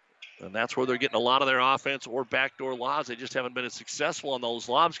 And that's where they're getting a lot of their offense or backdoor lobs. They just haven't been as successful on those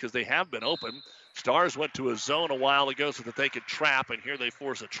lobs because they have been open. Stars went to a zone a while ago so that they could trap, and here they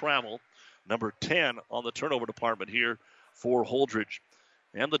force a travel. Number 10 on the turnover department here for Holdrege.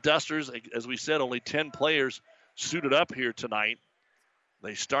 And the Dusters, as we said, only 10 players suited up here tonight.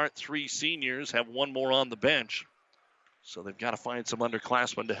 They start 3 seniors, have 1 more on the bench. So they've got to find some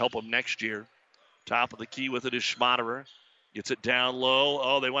underclassmen to help them next year. Top of the key with it is Schmaderer. Gets it down low.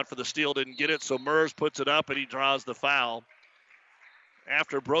 Oh, they went for the steal, didn't get it, so Mers puts it up, and he draws the foul.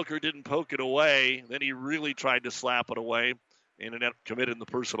 After Broker didn't poke it away, then he really tried to slap it away and ended up committing the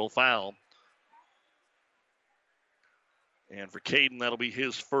personal foul. And for Caden, that'll be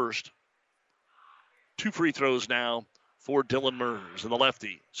his first. 2 free throws now for Dylan Mers, and the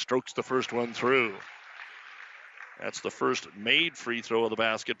lefty strokes the first one through. That's the first made free throw of the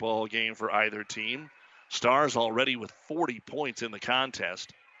basketball game for either team. Stars already with 40 points in the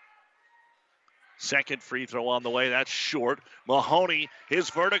contest. Second free throw on the way. That's short. Mahoney, his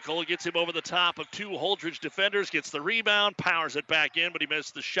vertical, gets him over the top of 2 Holdrege defenders, gets the rebound, powers it back in, but he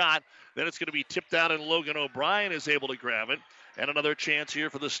missed the shot. Then it's going to be tipped out, and Logan O'Brien is able to grab it. And another chance here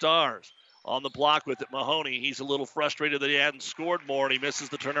for the Stars. On the block with it, Mahoney. He's a little frustrated that he hadn't scored more, and he misses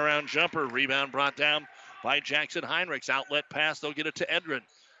the turnaround jumper. Rebound brought down by Jackson Heinrichs. Outlet pass. They'll get it to Edrin.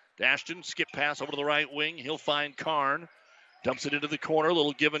 Ashton, skip pass over to the right wing. He'll find Karn. Dumps it into the corner. A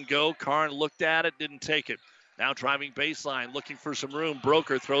little give and go. Karn looked at it, didn't take it. Now driving baseline, looking for some room.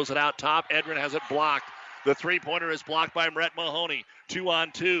 Broker throws it out top. Edrin has it blocked. The three-pointer is blocked by Brett Mahoney.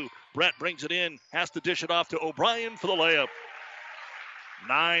 2-on-2. Brett brings it in. Has to dish it off to O'Brien for the layup.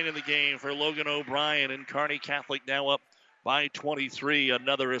 9 in the game for Logan O'Brien. And Kearney Catholic now up by 23.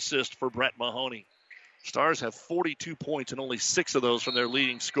 Another assist for Brett Mahoney. Stars have 42 points and only 6 of those from their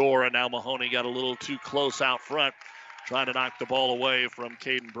leading scorer. And now Mahoney got a little too close out front, trying to knock the ball away from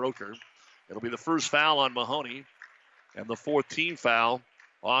Caden Broker. It'll be the first foul on Mahoney and the 4th team foul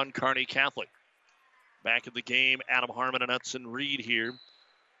on Kearney Catholic. Back in the game, Adam Harmon and Hudson Reed here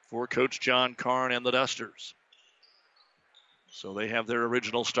for Coach John Karn and the Dusters. So they have their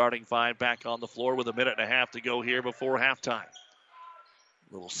original starting 5 back on the floor with a minute and a half to go here before halftime.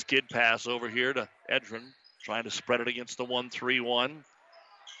 Little skid pass over here to Edrin, trying to spread it against the 1-3-1.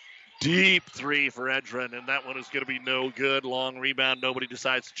 Deep 3 for Edrin, and that one is going to be no good. Long rebound. Nobody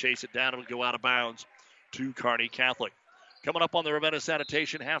decides to chase it down. It'll go out of bounds to Kearney Catholic. Coming up on the Ravenna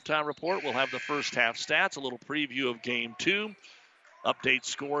Sanitation halftime report, we'll have the first half stats, a little preview of Game 2, update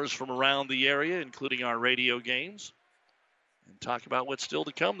scores from around the area, including our radio games, and talk about what's still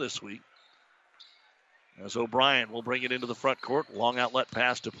to come this week. As O'Brien will bring it into the front court. Long outlet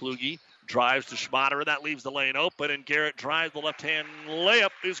pass to Plugi. Drives to Schmaderer. That leaves the lane open, and Garrett drives. The left-hand layup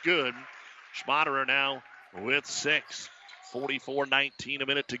is good. Schmaderer now with 6. 44-19, a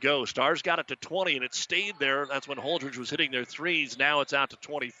minute to go. Stars got it to 20, and it stayed there. That's when Holdrege was hitting their threes. Now it's out to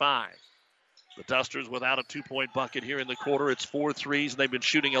 25. The Dusters without a 2-point bucket here in the quarter. It's 4 threes, and they've been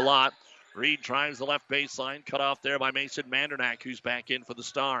shooting a lot. Reed drives the left baseline. Cut off there by Mason Mandernack, who's back in for the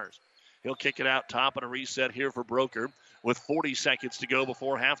Stars. He'll kick it out top and a reset here for Broker with 40 seconds to go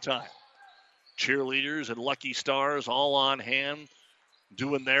before halftime. Cheerleaders and Lucky Stars all on hand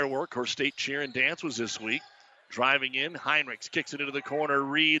doing their work. Her state cheer and dance was this week. Driving in, Heinrichs kicks it into the corner.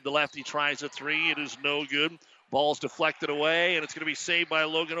 Reed, the lefty, tries a 3. It is no good. Ball's deflected away, and it's going to be saved by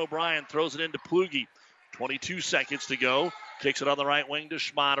Logan O'Brien. Throws it into Plugi. 22 seconds to go. Kicks it on the right wing to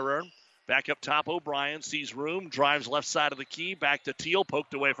Schmaderer. Back up top, O'Brien sees room, drives left side of the key, back to Teal,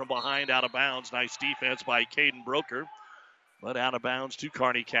 poked away from behind, out of bounds. Nice defense by Caden Broker, but out of bounds to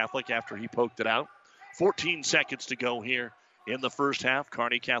Kearney Catholic after he poked it out. 14 seconds to go here in the first half.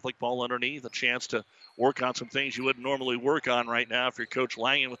 Kearney Catholic ball underneath, a chance to work on some things you wouldn't normally work on right now if you're Coach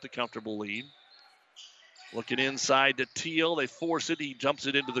Langen with the comfortable lead. Looking inside to Teal, they force it, he jumps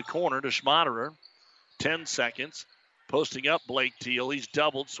it into the corner to Schmaderer. 10 seconds. Posting up Blake Teal. He's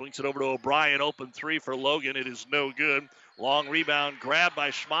doubled. Swings it over to O'Brien. Open 3 for Logan. It is no good. Long rebound grabbed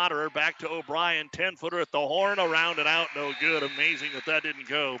by Schmaderer. Back to O'Brien. 10-footer at the horn. Around and out. No good. Amazing that didn't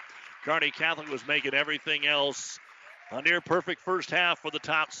go. Kearney Catholic was making everything else a near perfect first half for the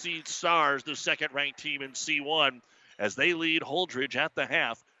top seed Stars, the second-ranked team in C1, as they lead Holdrege at the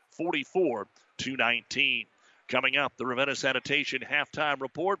half, 44-19. Coming up, the Ravenna Sanitation halftime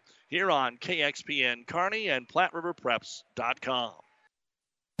report here on KXPN Kearney and PlatteRiverPreps.com.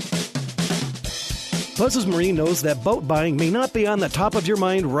 Buzz's Marine knows that boat buying may not be on the top of your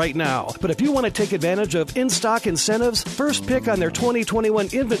mind right now. But if you want to take advantage of in-stock incentives, first pick on their 2021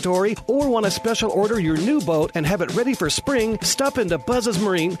 inventory, or want to special order your new boat and have it ready for spring, stop into Buzz's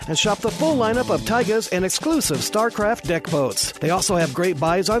Marine and shop the full lineup of Taigas and exclusive StarCraft deck boats. They also have great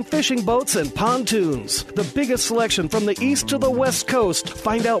buys on fishing boats and pontoons. The biggest selection from the east to the west coast.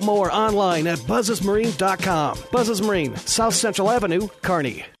 Find out more online at buzzesmarine.com. Buzz's Marine, South Central Avenue,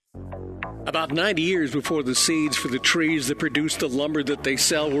 Kearney. About 90 years before the seeds for the trees that produce the lumber that they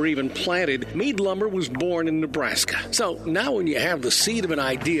sell were even planted, Meade Lumber was born in Nebraska. So now when you have the seed of an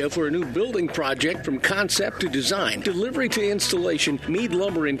idea for a new building project from concept to design, delivery to installation, Meade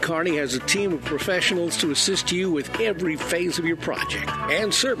Lumber in Kearney has a team of professionals to assist you with every phase of your project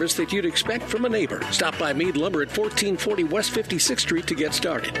and service that you'd expect from a neighbor. Stop by Meade Lumber at 1440 West 56th Street to get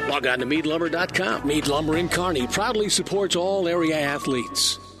started. Log on to MeadeLumber.com. Meade Lumber in Kearney proudly supports all area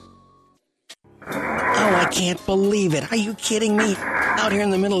athletes. Oh, I can't believe it. Are you kidding me? Out here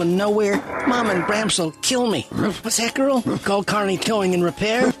in the middle of nowhere, Mom and Bramps will kill me. What's that, girl? Call Kearney Towing and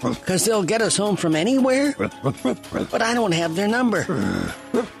Repair? Because they'll get us home from anywhere? But I don't have their number.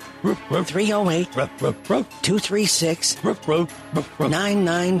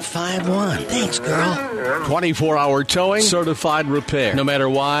 308-236-9951. Thanks, girl. 24-hour towing, certified repair. No matter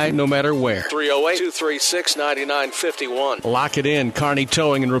why, no matter where. 308-236-9951. Lock it in, Kearney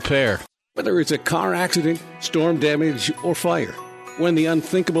Towing and Repair. Whether it's a car accident, storm damage, or fire, when the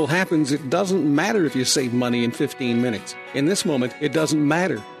unthinkable happens, it doesn't matter if you save money in 15 minutes. In this moment, it doesn't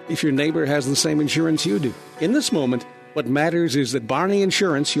matter if your neighbor has the same insurance you do. In this moment, what matters is that Barney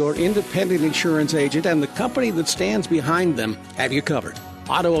Insurance, your independent insurance agent, and the company that stands behind them have you covered.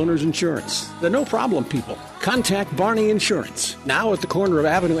 Auto Owners Insurance, the no-problem people. Contact Barney Insurance, now at the corner of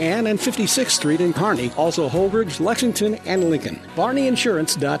Avenue Ann and 56th Street in Kearney, also Holdrege, Lexington, and Lincoln.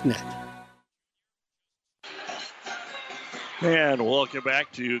 BarneyInsurance.net. And welcome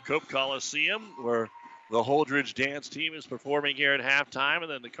back to Cope Coliseum, where the Holdrege dance team is performing here at halftime, and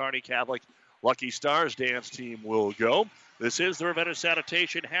then the Kearney Catholic Lucky Stars dance team will go. This is the Ravenna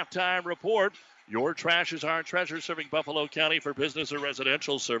Sanitation halftime report. Your trash is our treasure, serving Buffalo County for business or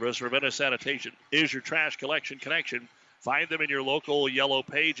residential service. Ravenna Sanitation is your trash collection connection. Find them in your local yellow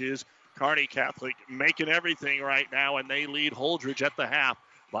pages. Kearney Catholic making everything right now, and they lead Holdrege at the half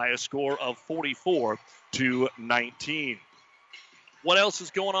by a score of 44-19. What else is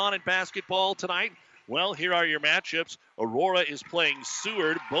going on in basketball tonight? Well, here are your matchups. Aurora is playing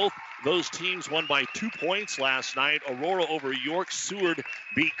Seward. Both those teams won by 2 points last night. Aurora over York. Seward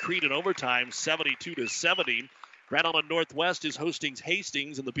beat Crete in overtime, 72-70. Grand Island Northwest is hosting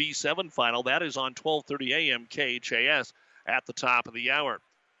Hastings in the B7 final. That is on 12:30 a.m. KHAS at the top of the hour.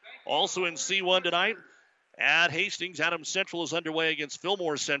 Also in C1 tonight, at Hastings, Adams Central is underway against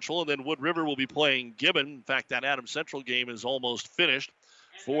Fillmore Central, and then Wood River will be playing Gibbon. In fact, that Adams Central game is almost finished.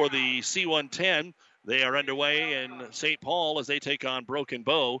 For the C1-10, they are underway in St. Paul as they take on Broken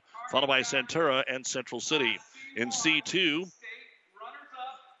Bow, followed by Centura and Central City. In C2,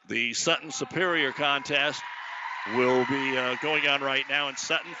 the Sutton Superior contest will be going on right now in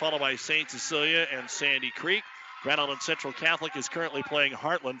Sutton, followed by St. Cecilia and Sandy Creek. Grand Island Central Catholic is currently playing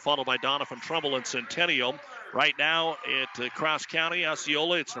Heartland, followed by Donovan Trumbull and Centennial. Right now at Cross County,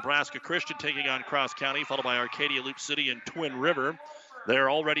 Osceola, it's Nebraska Christian taking on Cross County, followed by Arcadia Loop City and Twin River. They're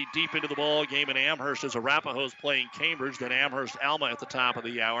already deep into the ball game in Amherst as Arapahoe's playing Cambridge, then Amherst Alma at the top of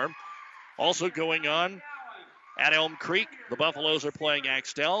the hour. Also going on at Elm Creek, the Buffaloes are playing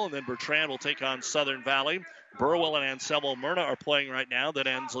Axtell, and then Bertrand will take on Southern Valley. Burwell and Anselmo Myrna are playing right now. Then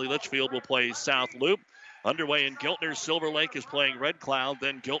Ansley Litchfield will play South Loop. Underway in Giltner, Silver Lake is playing Red Cloud,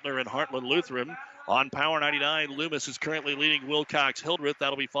 then Giltner and Heartland Lutheran. On Power 99, Loomis is currently leading Wilcox Hildreth.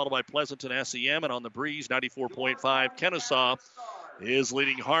 That'll be followed by Pleasanton SEM. And on the Breeze, 94.5, Kennesaw is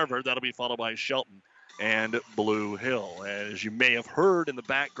leading Harvard. That'll be followed by Shelton and Blue Hill. And as you may have heard in the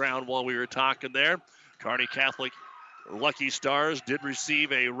background while we were talking there, Kearney Catholic Lucky Stars did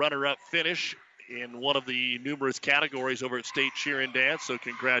receive a runner-up finish in one of the numerous categories over at State Cheer and Dance. So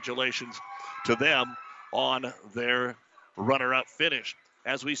congratulations to them on their runner-up finish.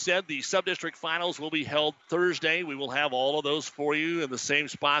 As we said, the sub-district finals will be held Thursday. We will have all of those for you in the same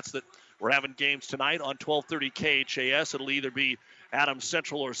spots that we're having games tonight on 12:30 KHAS. It'll either be Adams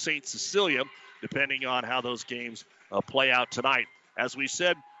Central or St. Cecilia, depending on how those games play out tonight. As we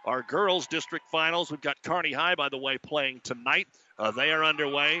said, our girls' district finals, we've got Kearney High, by the way, playing tonight. They are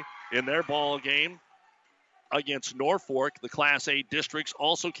underway in their ball game against Norfolk. The Class A districts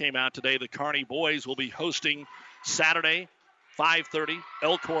also came out today. The Kearney boys will be hosting Saturday, 5:30,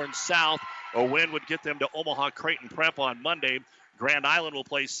 Elkhorn South. A win would get them to Omaha Creighton Prep on Monday. Grand Island will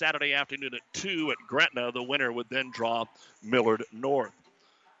play Saturday afternoon at 2 at Gretna. The winner would then draw Millard North.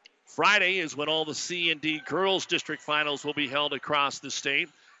 Friday is when all the C and D girls district finals will be held across the state.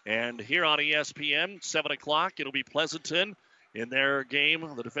 And here on ESPN, 7 o'clock, it'll be Pleasanton in their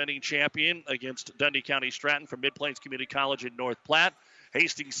game, the defending champion, against Dundee County Stratton from Mid-Plains Community College in North Platte.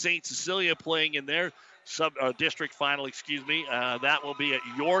 Hastings St. Cecilia playing in their district final, that will be at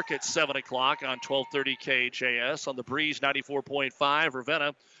York at 7 o'clock on 1230 KHAS. On the Breeze 94.5,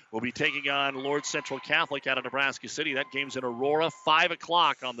 Ravenna will be taking on Lord Central Catholic out of Nebraska City. That game's in Aurora, 5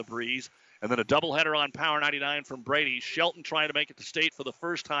 o'clock on the Breeze. And then a doubleheader on Power 99 from Brady. Shelton trying to make it to state for the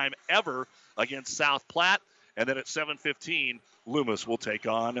first time ever against South Platte. And then at 7:15, Loomis will take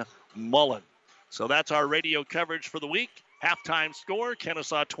on Mullen. So that's our radio coverage for the week. Halftime score,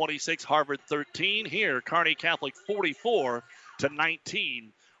 Kennesaw 26, Harvard 13. Here, Kearney Catholic 44-19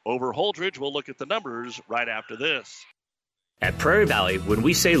 over Holdrege. We'll look at the numbers right after this. At Prairie Valley, when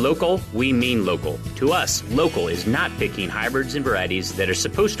we say local, we mean local. To us, local is not picking hybrids and varieties that are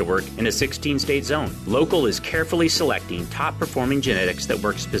supposed to work in a 16-state zone. Local is carefully selecting top-performing genetics that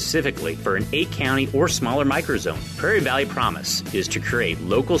work specifically for an 8-county or smaller microzone. Prairie Valley Promise is to create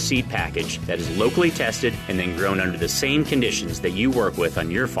local seed package that is locally tested and then grown under the same conditions that you work with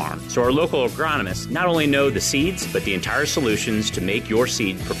on your farm. So our local agronomists not only know the seeds, but the entire solutions to make your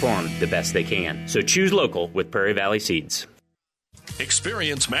seed perform the best they can. So choose local with Prairie Valley Seeds.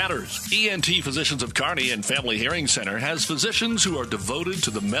 Experience matters. ENT Physicians of Kearney and Family Hearing Center has physicians who are devoted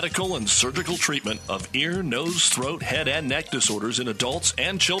to the medical and surgical treatment of ear, nose, throat, head, and neck disorders in adults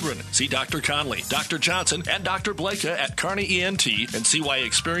and children. See Dr. Conley, Dr. Johnson, and Dr. Blaka at Kearney ENT and see why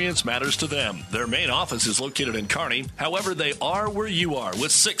experience matters to them. Their main office is located in Kearney. However, they are where you are.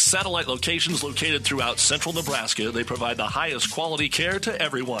 With 6 satellite locations located throughout central Nebraska, they provide the highest quality care to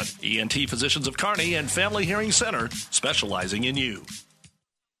everyone. ENT Physicians of Kearney and Family Hearing Center, specializing in you.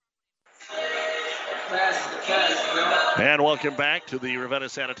 And welcome back to the Ravenna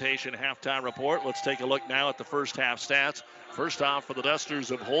Sanitation Halftime Report. Let's take a look now at the first half stats. First off, for the Dusters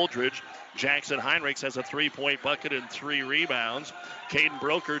of Holdrege, Jackson Heinrichs has a 3-point bucket and 3 rebounds. Caden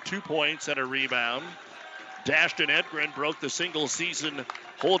Broker, 2 points and a rebound. Dashton Edgren broke the single-season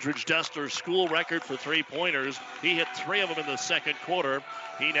Holdrege Dusters school record for 3-pointers. He hit 3 of them in the second quarter.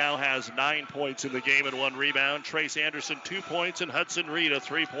 He now has 9 points in the game and 1 rebound. Trace Anderson, 2 points, and Hudson Reed, a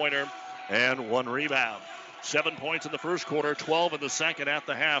 3-pointer and 1 rebound. 7 points in the first quarter, 12 in the second. At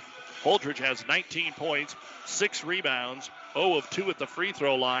the half, Holdrege has 19 points, 6 rebounds, 0 of 2 at the free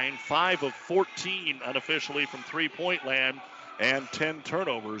throw line, 5 of 14 unofficially from three-point land, and 10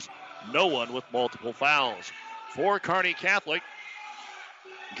 turnovers. No one with multiple fouls. For Kearney Catholic,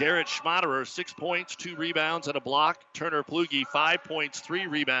 Garrett Schmaderer, 6 points, 2 rebounds, and a block. Turner Plugi, 5 points, 3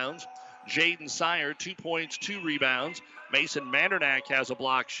 rebounds. Jaden Sire, 2 points, 2 rebounds. Mason Mandernack has a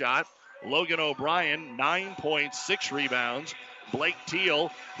block shot. Logan O'Brien, 9 points, 6 rebounds. Blake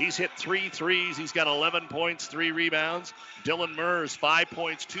Teal, he's hit 3 threes. He's got 11 points, 3 rebounds. Dylan Mers, 5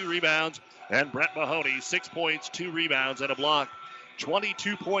 points, 2 rebounds. And Brett Mahoney, 6 points, 2 rebounds, and a block.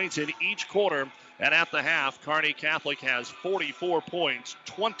 22 points in each quarter. And at the half, Kearney Catholic has 44 points,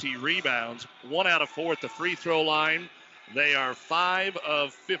 20 rebounds, 1 out of 4 at the free throw line. They are 5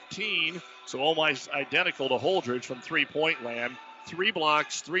 of 15, so almost identical to Holdrege from three-point land. 3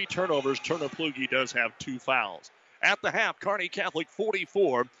 blocks, 3 turnovers. Turner Plugi does have 2 fouls. At the half, Kearney Catholic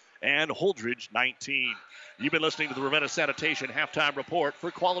 44 and Holdrege 19. You've been listening to the Ravenna Sanitation Halftime Report.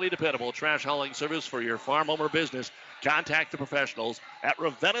 For quality, dependable trash hauling service for your farm, home, or business, contact the professionals at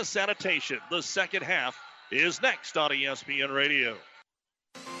Ravenna Sanitation. The second half is next on ESPN Radio.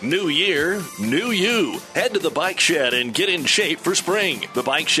 New year, new you. Head to the Bike Shed and get in shape for spring. The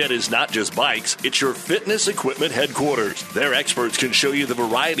Bike Shed is not just bikes, it's your fitness equipment headquarters. Their experts can show you the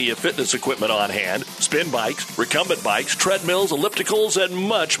variety of fitness equipment on hand: spin bikes, recumbent bikes, treadmills, ellipticals, and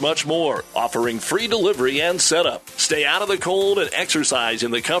much, much more. Offering free delivery and setup. Stay out of the cold and exercise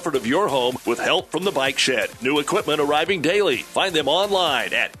in the comfort of your home with help from the Bike Shed. New equipment arriving daily. Find them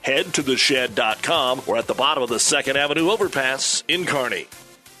online at headtotheshed.com or at the bottom of the 2nd Avenue overpass in Kearney.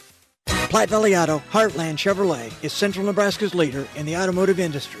 Platte Valley Auto, Heartland Chevrolet, is Central Nebraska's leader in the automotive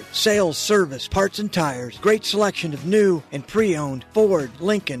industry. Sales, service, parts, and tires. Great selection of new and pre-owned Ford,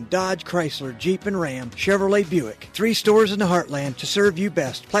 Lincoln, Dodge, Chrysler, Jeep, and Ram, Chevrolet, Buick. 3 stores in the Heartland to serve you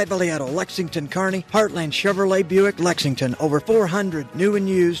best. Platte Valley Auto, Lexington, Kearney, Heartland Chevrolet, Buick, Lexington. Over 400 new and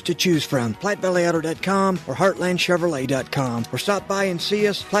used to choose from. PlatteValleyAuto.com or HeartlandChevrolet.com. Or stop by and see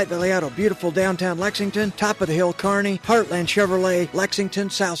us. Platte Valley Auto, beautiful downtown Lexington, top of the hill, Kearney, Heartland Chevrolet, Lexington,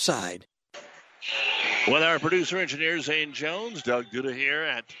 South Side. With our producer-engineer, Zane Jones, Doug Duda here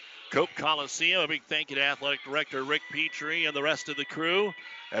at Cope Coliseum. A big thank you to Athletic Director Rick Petrie and the rest of the crew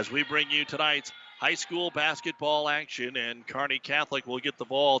as we bring you tonight's high school basketball action. And Kearney Catholic will get the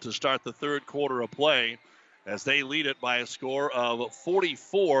ball to start the third quarter of play as they lead it by a score of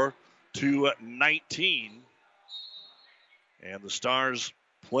 44-19. And the Stars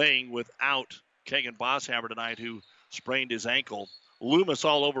playing without Kegan Bosshammer tonight, who sprained his ankle. Loomis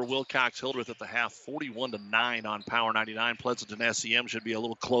all over Wilcox Hildreth at the half, 41-9 on Power 99. Pleasanton SEM should be a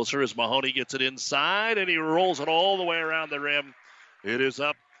little closer as Mahoney gets it inside, and he rolls it all the way around the rim. It is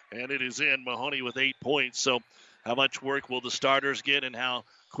up, and it is in. Mahoney with 8 points. So how much work will the starters get, and how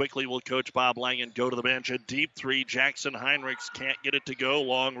quickly will Coach Bob Langen go to the bench? A deep three. Jackson Heinrichs can't get it to go.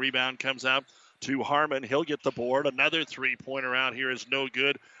 Long rebound comes out to Harmon. He'll get the board. Another three-pointer out here is no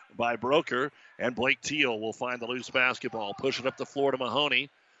good by Broker. And Blake Teal will find the loose basketball. Push it up the floor to Mahoney.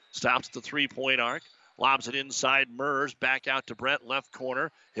 Stops at the three-point arc. Lobs it inside Mers. Back out to Brett, left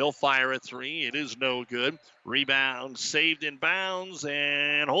corner. He'll fire a three. It is no good. Rebound saved in bounds,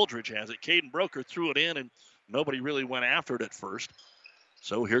 and Holdrege has it. Caden Broker threw it in, and nobody really went after it at first.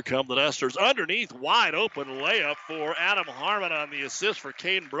 So here come the Dusters. Underneath, wide open layup for Adam Harmon on the assist for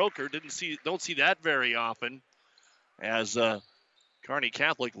Caden Broker. Don't see that very often, as Kearney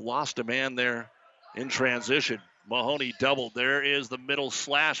Catholic lost a man there in transition. Mahoney doubled. There is the middle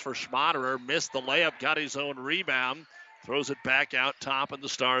slash for Schmaderer. Missed the layup, got his own rebound. Throws it back out top, and the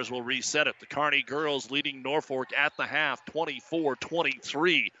Stars will reset it. The Kearney girls leading Norfolk at the half,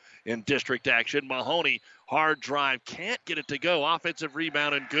 24-23 in district action. Mahoney, hard drive, can't get it to go. Offensive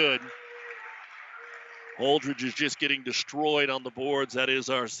rebound and good. Holdrege is just getting destroyed on the boards. That is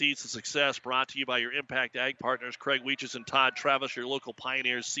our Seeds of Success, brought to you by your Impact Ag partners, Craig Weeches and Todd Travis, your local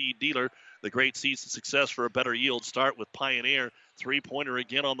Pioneer seed dealer. The great Seeds of Success for a better yield start with Pioneer. Three-pointer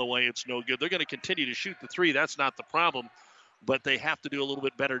again on the way. It's no good. They're going to continue to shoot the three. That's not the problem. But they have to do a little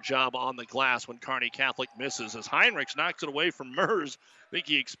bit better job on the glass when Kearney Catholic misses. As Heinrichs knocks it away from Mers, I think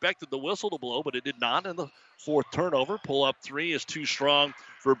he expected the whistle to blow, but it did not. And the fourth turnover, pull-up three is too strong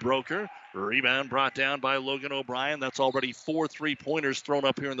for Broker. Rebound brought down by Logan O'Brien. That's already 4 3-pointers thrown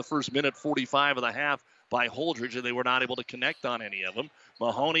up here in the first minute, 45 of the half by Holdrege, and they were not able to connect on any of them.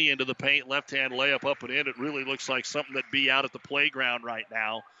 Mahoney into the paint, left-hand layup up and in. It really looks like something that'd be out at the playground right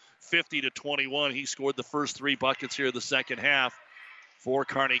now. 50-21. He scored the first 3 buckets here in the second half for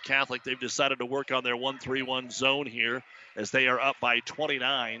Kearney Catholic. They've decided to work on their 1-3-1 zone here as they are up by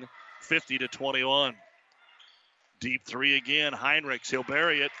 29, 50-21. Deep three again. Heinrichs, he'll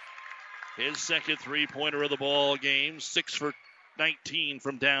bury it. His second three-pointer of the ball game. 6 for 19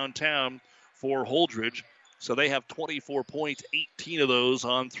 from downtown for Holdrege. So they have 24 points, 18 of those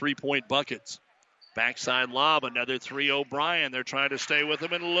on three-point buckets. Backside lob, another three, O'Brien. They're trying to stay with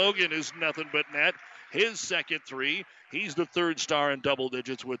him, and Logan is nothing but net. His second three. He's the third star in double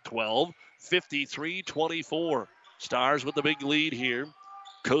digits with 12. 53-24. Stars with the big lead here.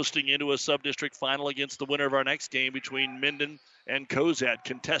 Coasting into a sub-district final against the winner of our next game between Minden and Cozad.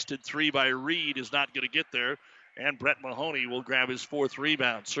 Contested three by Reed is not going to get there. And Brett Mahoney will grab his fourth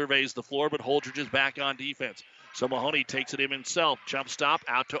rebound. Surveys the floor, but Holdrege is back on defense. So Mahoney takes it himself. Jump stop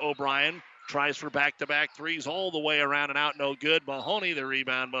out to O'Brien. Tries for back-to-back threes all the way around and out. No good. Mahoney, the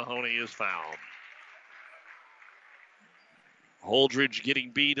rebound. Mahoney is fouled. Holdrege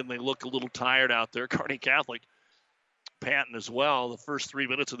getting beat, and they look a little tired out there. Kearney Catholic panting as well. The first 3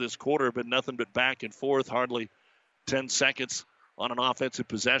 minutes of this quarter have been nothing but back and forth. Hardly 10 seconds on an offensive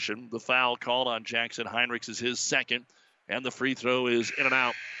possession. The foul called on Jackson Heinrichs is his second, and the free throw is in and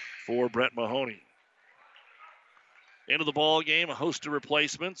out for Brett Mahoney. Into the ball game, a host of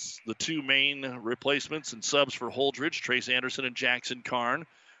replacements. The two main replacements and subs for Holdrege, Trace Anderson and Jackson Karn.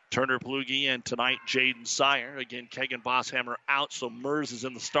 Turner Plugi and tonight Jaden Sire. Again, Kegan Bosshammer out, so Mers is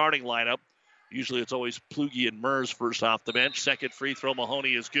in the starting lineup. Usually it's always Plugi and Mers first off the bench. Second free throw,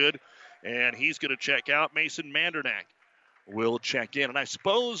 Mahoney is good, and he's going to check out. Mason Mandernack will check in. And I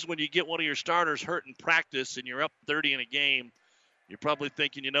suppose when you get one of your starters hurt in practice and you're up 30 in a game, you're probably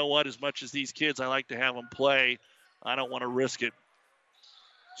thinking, you know what, as much as these kids, I like to have them play, I don't want to risk it.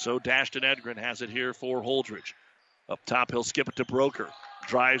 So Dashton Edgren has it here for Holdrege. Up top, he'll skip it to Broker.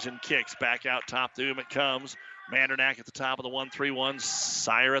 Drives and kicks. Back out top to him it comes. Mandernack at the top of the 1-3-1.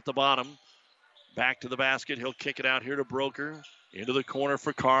 Sire at the bottom. Back to the basket. He'll kick it out here to Broker. Into the corner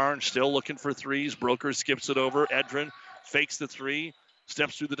for Karn. Still looking for threes. Broker skips it over. Edgren fakes the three.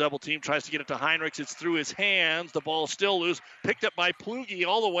 Steps through the double team. Tries to get it to Heinrichs. It's through his hands. The ball still loose. Picked up by Plugi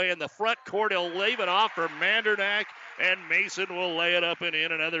all the way in the front court. He'll leave it off for Mandernack. And Mason will lay it up and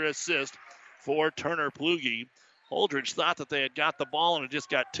in. Another assist for Turner Plugi. Holdrege thought that they had got the ball, and it just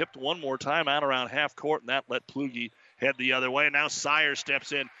got tipped one more time out around half court, and that let Plugi head the other way. Now Sire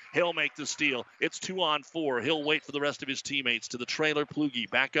steps in. He'll make the steal. It's 2-on-4. He'll wait for the rest of his teammates. To the trailer, Plugi.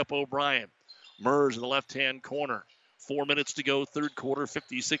 Back up O'Brien. Mers in the left-hand corner. 4 minutes to go, third quarter,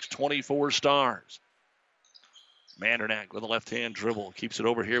 56-24 Stars. Mandernack with a left-hand dribble. Keeps it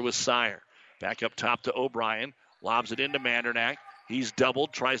over here with Sire. Back up top to O'Brien. Lobs it into Mandernack. He's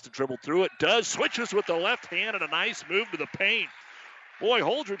doubled, tries to dribble through it, does, switches with the left hand, and a nice move to the paint Boy,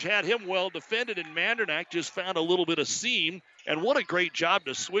 Holdrege had him well defended, and Mandernack just found a little bit of seam. And what a great job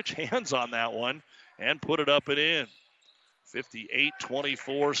to switch hands on that one and put it up and in.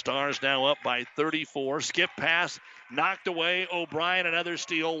 58-24. Stars now up by 34. Skip pass, knocked away. O'Brien, another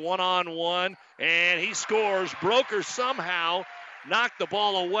steal, one-on-one, and he scores. Broker somehow knocked the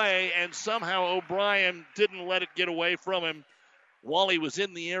ball away, and somehow O'Brien didn't let it get away from him. While he was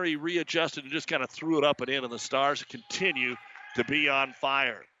in the air, he readjusted and just kind of threw it up and in, and the Stars continue to be on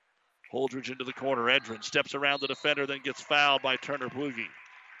fire. Holdrege into the corner. Edrin steps around the defender, then gets fouled by Turner Plugi.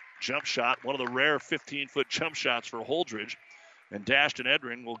 Jump shot, one of the rare 15-foot jump shots for Holdrege. And Dashton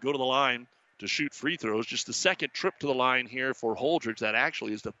Edrin will go to the line to shoot free throws. Just the second trip to the line here for Holdrege. That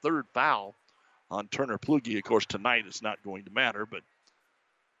actually is the third foul on Turner Plugi. Of course, tonight it's not going to matter, but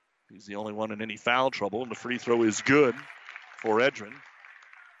he's the only one in any foul trouble, and the free throw is good for Edrin.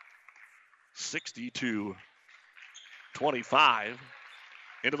 60-25.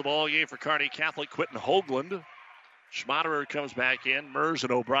 Into the ball game for Kearney Catholic, Quentin Hoagland. Schmaderer comes back in. Mers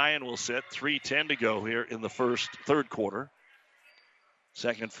and O'Brien will sit. 3:10 to go here in the third quarter.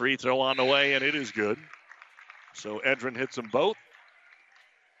 Second free throw on the way, and it is good. So Edrin hits them both.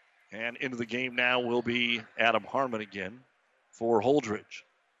 And into the game now will be Adam Harmon again for Holdrege.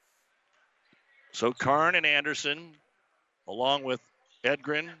 So Karn and Anderson, along with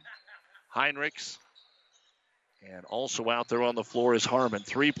Edgren, Heinrichs, and also out there on the floor is Harmon.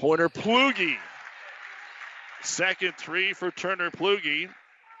 Three-pointer, Plugi. Second three for Turner Plugi.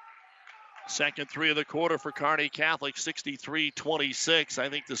 Second three of the quarter for Kearney Catholic, 63-26. I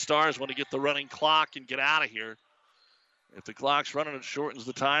think the Stars want to get the running clock and get out of here. If the clock's running, it shortens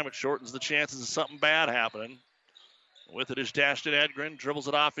the time. It shortens the chances of something bad happening. With it is Dashton Edgren. Dribbles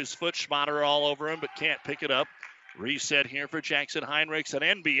it off his foot. Schmaderer all over him, but can't pick it up. Reset here for Jackson Heinrichs. An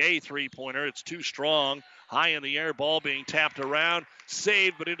NBA three-pointer. It's too strong. High in the air, ball being tapped around.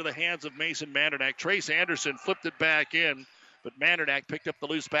 Saved, but into the hands of Mason Mandernack. Trace Anderson flipped it back in, but Mandernack picked up the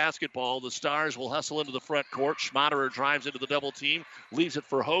loose basketball. The Stars will hustle into the front court. Schmaderer drives into the double team. Leaves it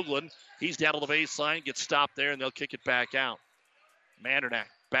for Hoagland. He's down to the baseline, gets stopped there, and they'll kick it back out. Mandernack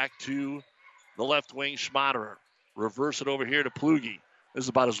back to the left wing. Schmaderer. Reverse it over here to Plugi. This is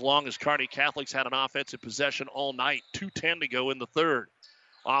about as long as Kearney Catholics had an offensive possession all night. 2:10 to go in the third.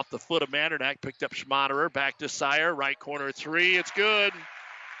 Off the foot of Mandernack, picked up Schmaderer. Back to Sire, right corner three. It's good.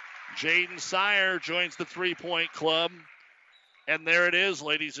 Jaden Sire joins the three-point club. And there it is,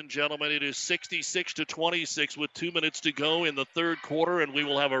 ladies and gentlemen. It is 66-26 with 2 minutes to go in the third quarter, and we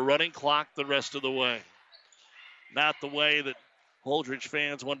will have a running clock the rest of the way. Not the way that Holdrege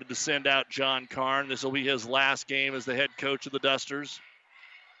fans wanted to send out John Karn. This will be his last game as the head coach of the Dusters.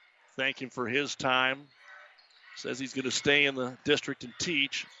 Thank him for his time. Says he's going to stay in the district and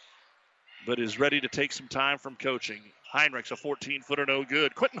teach, but is ready to take some time from coaching. Heinrichs, a 14-footer, no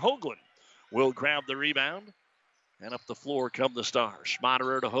good. Quentin Hoagland will grab the rebound, and up the floor come the Stars.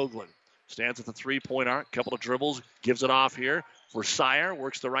 Schmaderer to Hoagland. Stands at the three-point arc, couple of dribbles, gives it off here for Sire.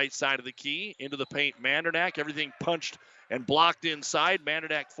 Works the right side of the key, into the paint. Mandernack, everything punched and blocked inside.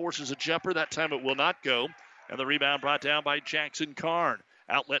 Mandernack forces a jumper. That time it will not go. And the rebound brought down by Jackson Karn.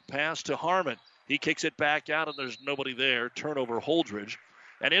 Outlet pass to Harmon. He kicks it back out, and there's nobody there. Turnover, Holdrege.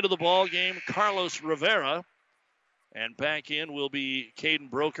 And into the ball game, Carlos Rivera. And back in will be Caden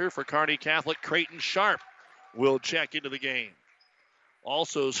Broker for Kearney Catholic. Creighton Sharp will check into the game.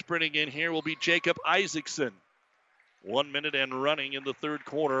 Also sprinting in here will be Jacob Isaacson. 1 minute and running in the third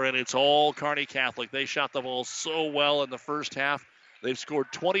quarter, and it's all Kearney Catholic. They shot the ball so well in the first half. They've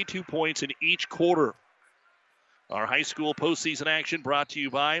scored 22 points in each quarter. Our high school postseason action brought to you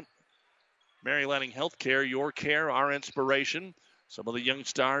by Mary Lanning Healthcare, your care, our inspiration. Some of the young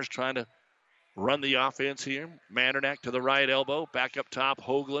Stars trying to run the offense here. Mandernack to the right elbow. Back up top,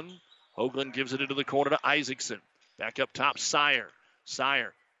 Hoagland. Hoagland gives it into the corner to Isaacson. Back up top, Sire.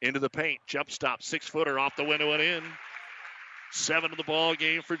 Sire into the paint. Jump stop, 6-footer off the window and in. 7 to the ball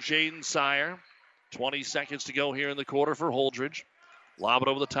game for Jaden Sire. 20 seconds to go here in the quarter for Holdrege. Lob it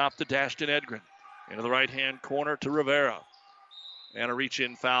over the top to Dashton Edgren. Into the right-hand corner to Rivera. And a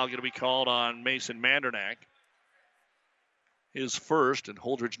reach-in foul going to be called on Mason Mandernack. His first, and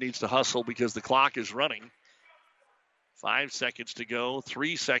Holdrege needs to hustle because the clock is running. 5 seconds to go,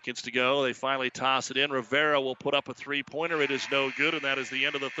 3 seconds to go. They finally toss it in. Rivera will put up a three-pointer. It is no good, and that is the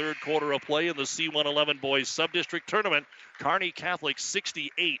end of the third quarter of play in the C1-11 Boys Sub-District Tournament. Kearney Catholic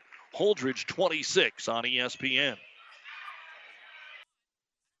 68, Holdrege 26 on ESPN.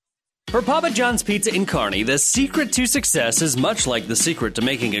 For Papa John's Pizza in Kearney, the secret to success is much like the secret to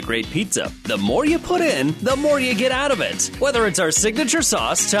making a great pizza. The more you put in, the more you get out of it. Whether it's our signature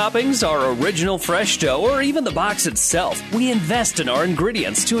sauce, toppings, our original fresh dough, or even the box itself, we invest in our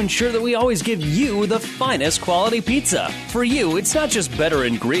ingredients to ensure that we always give you the finest quality pizza. For you, it's not just better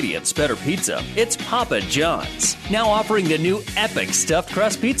ingredients, better pizza. It's Papa John's. Now offering the new epic stuffed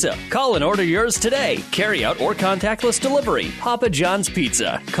crust pizza. Call and order yours today. Carry out or contactless delivery. Papa John's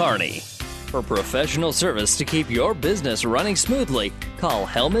Pizza, Kearney. For professional service to keep your business running smoothly, call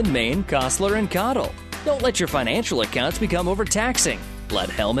Hellman, Maine, Kostler, and Cottle. Don't let your financial accounts become overtaxing. Let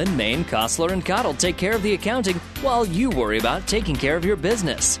Hellman, Maine, Kostler, and Cottle take care of the accounting while you worry about taking care of your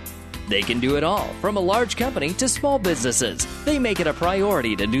business. They can do it all, from a large company to small businesses. They make it a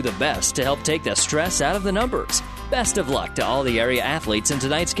priority to do the best to help take the stress out of the numbers. Best of luck to all the area athletes in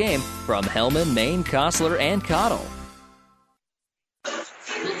tonight's game from Hellman, Maine, Kostler, and Cottle.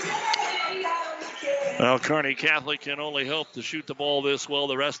 Well, Kearney Catholic can only hope to shoot the ball this well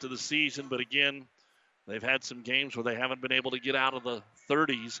the rest of the season, but again, they've had some games where they haven't been able to get out of the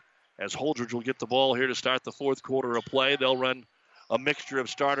 30s, as Holdrege will get the ball here to start the fourth quarter of play. They'll run a mixture of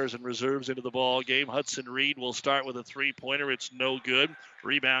starters and reserves into the ball game. Hudson Reed will start with a three-pointer. It's no good.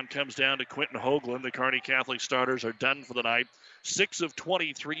 Rebound comes down to Quentin Hoagland. The Kearney Catholic starters are done for the night. 6 of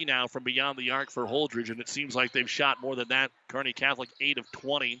 23 now from beyond the arc for Holdrege, and it seems like they've shot more than that. Kearney Catholic 8 of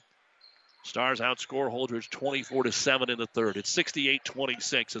 20. Stars outscore Holdrege 24-7 in the third. It's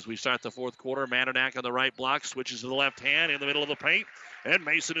 68-26 as we start the fourth quarter. Mananack on the right block, switches to the left hand in the middle of the paint, and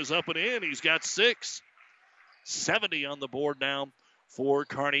Mason is up and in. He's got 6. 70 on the board now for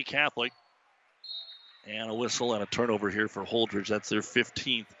Kearney Catholic. And a whistle and a turnover here for Holdrege. That's their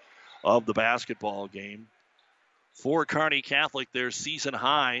 15th of the basketball game. For Kearney Catholic, their season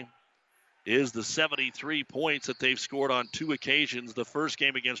high is the 73 points that they've scored on 2 occasions, the first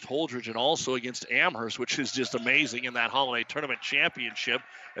game against Holdrege and also against Amherst, which is just amazing in that holiday tournament championship,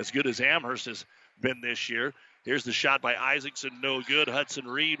 as good as Amherst has been this year. Here's the shot by Isaacson, no good. Hudson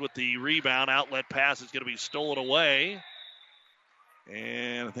Reed with the rebound. Outlet pass is going to be stolen away.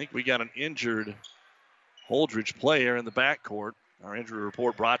 And I think we got an injured Holdrege player in the backcourt. Our injury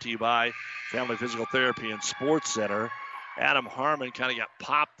report brought to you by Family Physical Therapy and Sports Center. Adam Harmon kind of got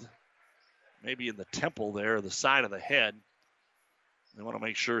popped maybe in the temple there, the side of the head. They want to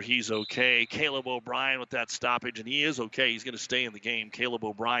make sure he's okay. Caleb O'Brien with that stoppage, and he is okay. He's going to stay in the game. Caleb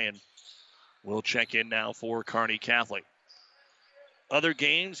O'Brien will check in now for Kearney Catholic. Other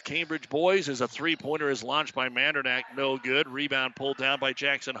games, Cambridge boys is a three-pointer is launched by Mandernack, no good. Rebound pulled down by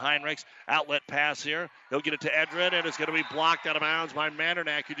Jackson Heinrichs. Outlet pass here. He'll get it to Edred, and it's going to be blocked out of bounds by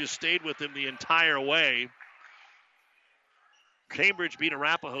Mandernack, who just stayed with him the entire way. Cambridge beat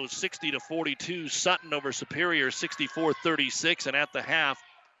Arapahoe 60-42. Sutton over Superior 64-36. And at the half,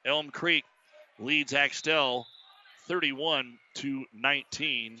 Elm Creek leads Axtell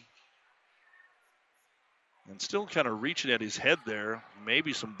 31-19. And still kind of reaching at his head there.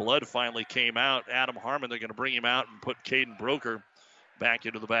 Maybe some blood finally came out. Adam Harmon, they're going to bring him out and put Caden Broker back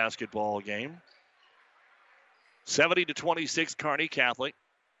into the basketball game. 70-26, Kearney Catholic.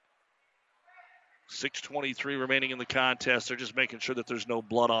 6:23 remaining in the contest. They're just making sure that there's no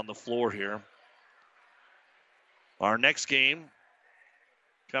blood on the floor here. Our next game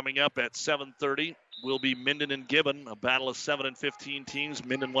coming up at 7:30 will be Minden and Gibbon, a battle of 7 and 15 teams.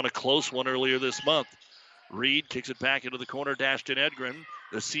 Minden won a close one earlier this month. Reed kicks it back into the corner, dashed in Edgren.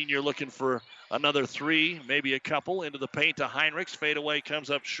 The senior looking for another 3, maybe a couple. Into the paint to Heinrichs. Fadeaway comes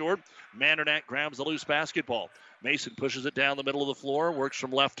up short. Mandernack grabs the loose basketball. Mason pushes it down the middle of the floor, works from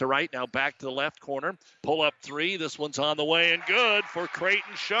left to right, now back to the left corner. Pull up 3. This one's on the way and good for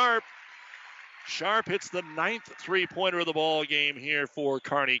Creighton Sharp. Sharp hits the 9th three-pointer of the ball game here for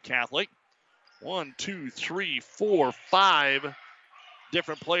Kearney Catholic. 1, 2, 3, 4, 5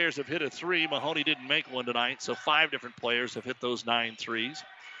 different players have hit a 3. Mahoney didn't make one tonight, so 5 different players have hit those 9 threes.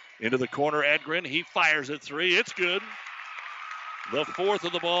 Into the corner, Edgren. He fires at 3. It's good. The 4th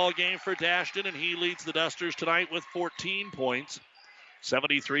of the ball game for Dashton, and he leads the Dusters tonight with 14 points.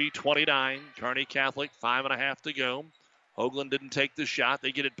 73-29. Kearney Catholic, 5.5 to go. Hoagland didn't take the shot.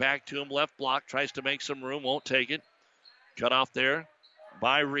 They get it back to him. Left block, tries to make some room, won't take it. Cut off there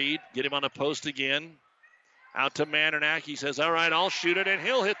by Reed. Get him on the post again. Out to Mandernack. He says, all right, I'll shoot it, and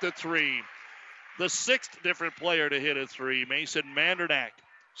he'll hit the 3. The 6th different player to hit a 3, Mason Mandernack.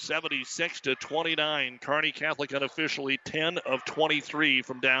 76-29. Kearney Catholic unofficially 10 of 23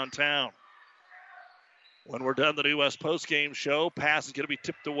 from downtown. When we're done the New West postgame show, pass is going to be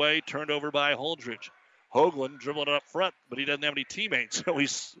tipped away, turned over by Holdrege. Hoagland dribbling it up front, but he doesn't have any teammates, so he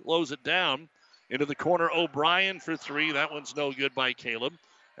slows it down. Into the corner, O'Brien for 3. That one's no good by Caleb.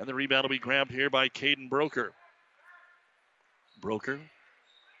 And the rebound will be grabbed here by Caden Broker. Broker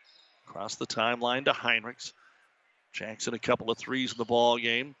across the timeline to Heinrichs. Jackson a couple of threes in the ball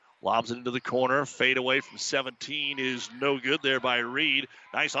game. Lobs it into the corner. Fade away from 17 is no good there by Reed.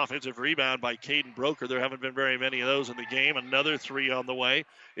 Nice offensive rebound by Caden Broker. There haven't been very many of those in the game. Another three on the way.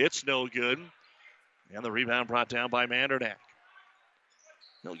 It's no good. And the rebound brought down by Mandernack.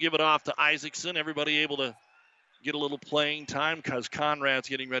 He'll give it off to Isaacson. Everybody able to get a little playing time because Conrad's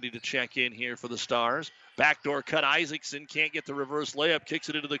getting ready to check in here for the Stars. Backdoor cut. Isaacson can't get the reverse layup. Kicks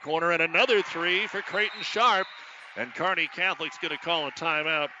it into the corner. And another three for Creighton Sharp. And Kearney Catholic's going to call a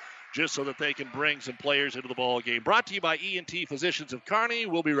timeout just so that they can bring some players into the ball game. Brought to you by E&T Physicians of Kearney.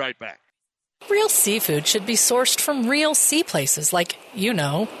 We'll be right back. Real seafood should be sourced from real sea places like,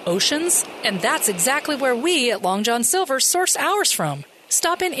 oceans. And that's exactly where we at Long John Silver source ours from.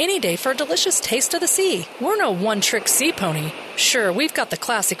 Stop in any day for a delicious taste of the sea. We're no one-trick sea pony. Sure, we've got the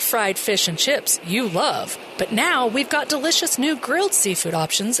classic fried fish and chips you love. But now we've got delicious new grilled seafood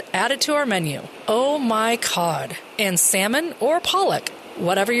options added to our menu. Oh my cod. And salmon or pollock.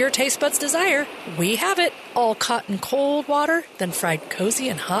 Whatever your taste buds desire, we have it. All caught in cold water, then fried cozy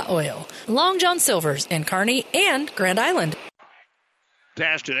in hot oil. Long John Silver's in Kearney and Grand Island.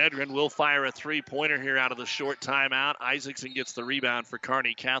 Ashton Edgren will fire a three-pointer here out of the short timeout. Isaacson gets the rebound for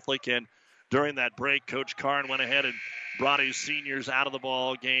Kearney Catholic, and during that break, Coach Karn went ahead and brought his seniors out of the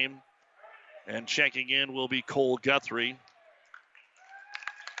ball game. And checking in will be Cole Guthrie.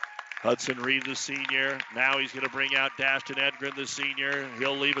 Hudson Reed, the senior. Now he's going to bring out Dashton Edgren, the senior.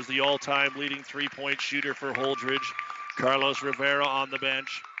 He'll leave as the all-time leading three-point shooter for Holdrege. Carlos Rivera on the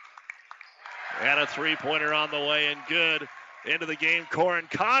bench. And a three-pointer on the way, and good. Into the game, Corin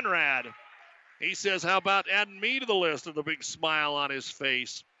Conrad. He says, how about adding me to the list? With a big smile on his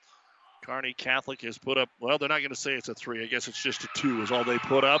face. Kearney Catholic has put up, well, they're not going to say it's a three. I guess it's just a two is all they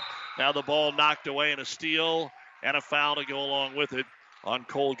put up. Now the ball knocked away, and a steal and a foul to go along with it on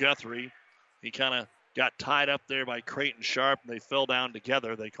Cole Guthrie. He kind of got tied up there by Creighton Sharp, and they fell down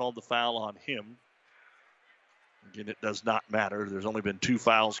together. They called the foul on him. Again, it does not matter. There's only been 2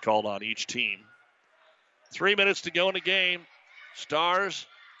 fouls called on each team. 3 minutes to go in the game. Stars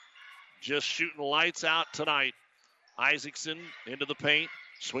just shooting lights out tonight. Isaacson into the paint.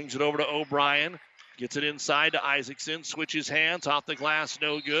 Swings it over to O'Brien. Gets it inside to Isaacson. Switches hands. Off the glass.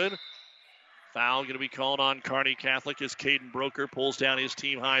 No good. Foul going to be called on Kearney Catholic as Caden Broker pulls down his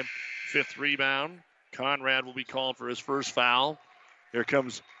team-high 5th rebound. Conrad will be called for his first foul. Here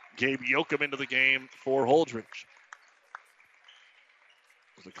comes Gabe Yoakum into the game for Holdrege.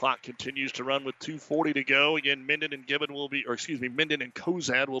 The clock continues to run with 2:40 to go. Again, Minden and Cozad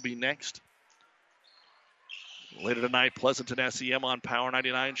will be next. Later tonight, Pleasanton SEM on Power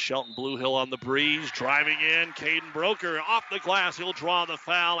 99. Shelton Blue Hill on the breeze. Driving in, Caden Broker off the glass. He'll draw the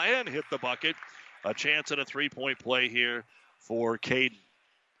foul and hit the bucket. A chance at a three-point play here for Caden.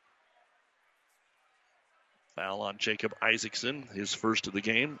 Foul on Jacob Isaacson, his first of the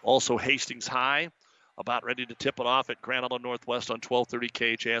game. Also Hastings High, about ready to tip it off at Grand Island Northwest on 1230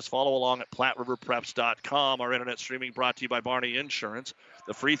 KHS. Follow along at PlatteRiverPreps.com. Our internet streaming brought to you by Barney Insurance.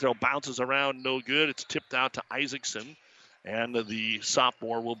 The free throw bounces around, no good. It's tipped out to Isaacson. And the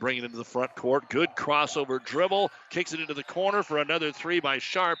sophomore will bring it into the front court. Good crossover dribble. Kicks it into the corner for another three by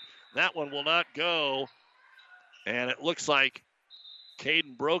Sharp. That one will not go. And it looks like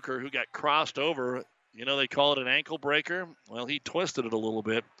Caden Broker, who got crossed over, they call it an ankle breaker. Well, he twisted it a little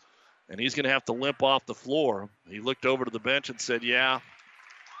bit. And he's going to have to limp off the floor. He looked over to the bench and said, yeah,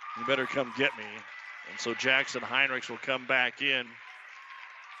 you better come get me. And so Jackson Heinrichs will come back in.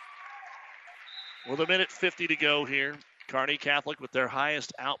 With 1:50 to go here. Kearney Catholic with their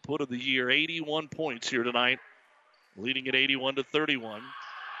highest output of the year, 81 points here tonight, leading at 81-31.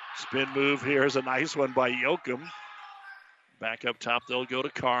 Spin move here is a nice one by Yoakum. Back up top, they'll go to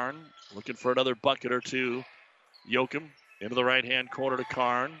Karn, looking for another bucket or two. Yoakum into the right-hand corner to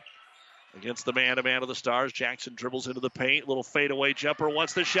Karn. Against the man-to-man of the Stars, Jackson dribbles into the paint. Little fadeaway jumper.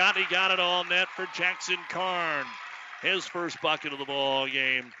 Wants the shot. He got it all net for Jackson Karn. His first bucket of the ball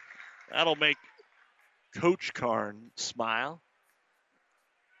game. That'll make Coach Karn smile.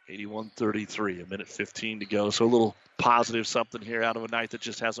 81-33, 1:15 to go. So a little positive something here out of a night that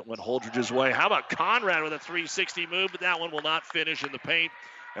just hasn't went Holdridge's way. How about Conrad with a 360 move? But that one will not finish in the paint.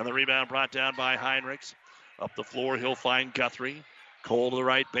 And the rebound brought down by Heinrichs. Up the floor, he'll find Guthrie. Cole to the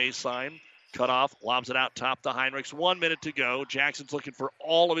right baseline. Cut off, lobs it out top to Heinrichs. 1 minute to go. Jackson's looking for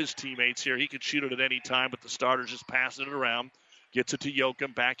all of his teammates here. He could shoot it at any time, but the starter's just passing it around. Gets it to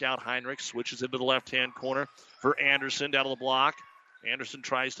Yoakum. Back out Heinrichs. Switches into the left-hand corner for Anderson down to the block. Anderson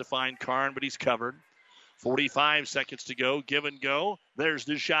tries to find Karn, but he's covered. 45 seconds to go. Give and go. There's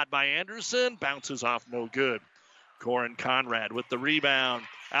the shot by Anderson. Bounces off, no good. Corin Conrad with the rebound.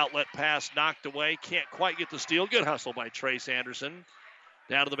 Outlet pass knocked away. Can't quite get the steal. Good hustle by Trace Anderson.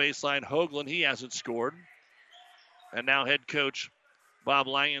 Down to the baseline, Hoagland. He hasn't scored. And now head coach Bob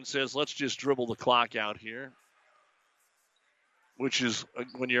Langen says, let's just dribble the clock out here. Which is,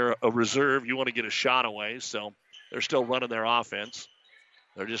 when you're a reserve, you want to get a shot away. So they're still running their offense.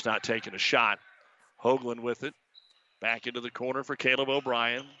 They're just not taking a shot. Hoagland with it. Back into the corner for Caleb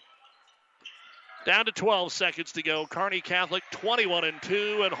O'Brien. Down to 12 seconds to go. Kearney Catholic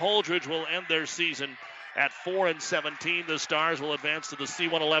 21-2, and Holdrege will end their season at 4-17. The Stars will advance to the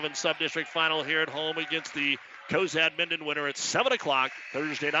C1-11 sub-district final here at home against the Cozad Minden winner at 7 o'clock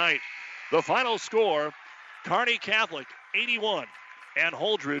Thursday night. The final score, Kearney Catholic 81 and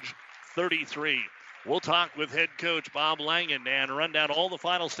Holdrege 33. We'll talk with head coach Bob Langen and run down all the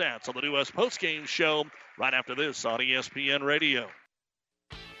final stats on the New West postgame show right after this on ESPN Radio.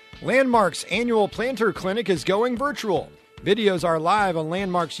 Landmark's annual Planter Clinic is going virtual. Videos are live on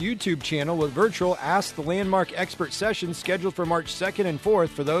Landmark's YouTube channel with virtual Ask the Landmark expert sessions scheduled for March 2nd and 4th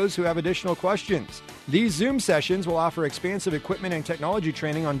for those who have additional questions. These Zoom sessions will offer expansive equipment and technology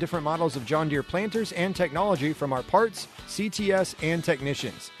training on different models of John Deere planters and technology from our parts, CTS, and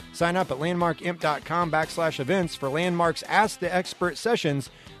technicians. Sign up at landmarkimp.com/events for Landmark's Ask the Expert sessions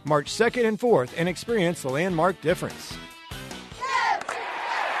March 2nd and 4th and experience the Landmark difference.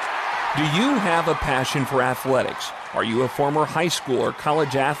 Do you have a passion for athletics? Are you a former high school or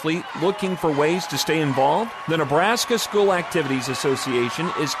college athlete looking for ways to stay involved? The Nebraska School Activities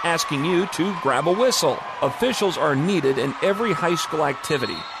Association is asking you to grab a whistle. Officials are needed in every high school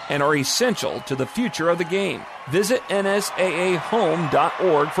activity and are essential to the future of the game. Visit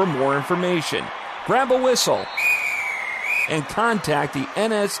nsaahome.org for more information. Grab a whistle and contact the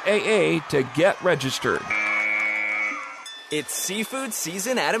NSAA to get registered. It's seafood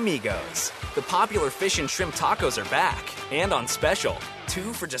season at Amigos. The popular fish and shrimp tacos are back and on special.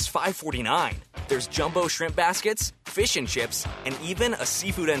 2 for just $5.49. There's jumbo shrimp baskets, fish and chips, and even a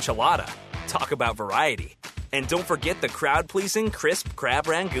seafood enchilada. Talk about variety. And don't forget the crowd-pleasing crisp crab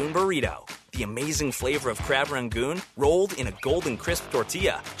rangoon burrito. The amazing flavor of crab rangoon rolled in a golden crisp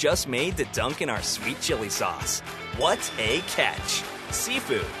tortilla just made to dunk in our sweet chili sauce. What a catch.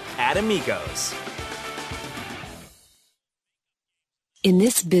 Seafood at Amigos. In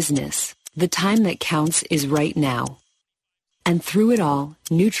this business, the time that counts is right now. And through it all,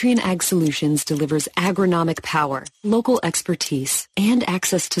 Nutrien Ag Solutions delivers agronomic power, local expertise, and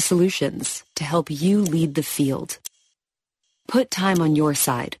access to solutions to help you lead the field. Put time on your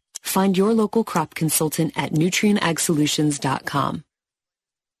side. Find your local crop consultant at nutrienagsolutions.com.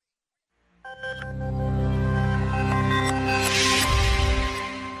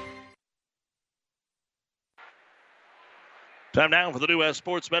 Time now for the New West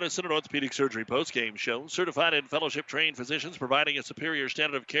Sports Medicine and Orthopedic Surgery postgame show. Certified and fellowship-trained physicians providing a superior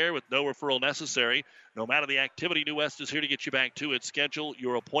standard of care with no referral necessary. No matter the activity, New West is here to get you back to it. Schedule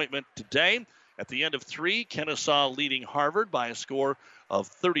your appointment today. At the end of 3, Kennesaw leading Harvard by a score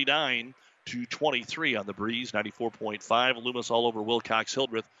of 39-23 on the Breeze, 94.5. Loomis all over Wilcox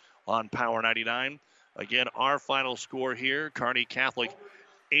Hildreth on Power 99. Again, our final score here, Kearney Catholic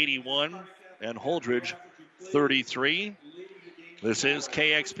 81 and Holdrege 33. This is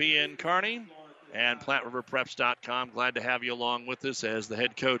KXPN Kearney and PlatteRiverPreps.com. Glad to have you along with us as the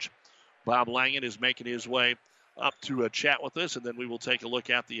head coach, Bob Langen, is making his way up to chat with us, and then we will take a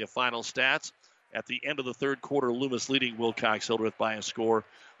look at the final stats. At the end of the third quarter, Loomis leading Wilcox Hildreth by a score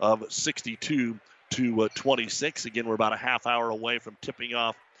of 62-26. Again, we're about a half hour away from tipping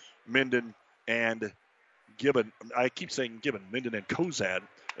off Minden and Gibbon. I keep saying Gibbon, Minden and Cozad,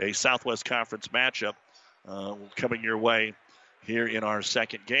 a Southwest Conference matchup coming your way here in our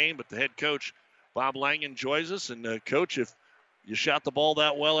second game. But the head coach, Bob Langen, joins us. And, Coach, if you shot the ball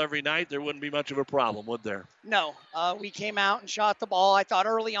that well every night, there wouldn't be much of a problem, would there? No. We came out and shot the ball. I thought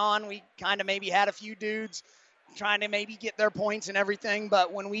early on we kind of maybe had a few dudes trying to maybe get their points and everything.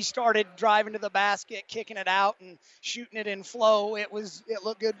 But when we started driving to the basket, kicking it out and shooting it in flow, it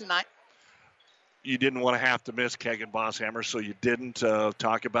looked good tonight. You didn't want to have to miss Kegan Bosshammer, so you didn't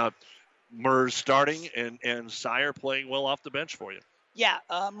talk about Mers starting and Sire playing well off the bench for you. Yeah,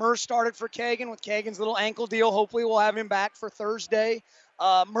 Mers started for Kegan with Kegan's little ankle deal. Hopefully we'll have him back for Thursday.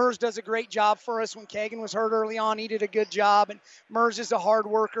 Mers does a great job for us. When Kegan was hurt early on, he did a good job. And Mers is a hard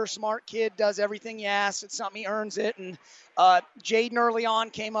worker, smart kid, does everything he asks. It's something he earns it. And Jaden early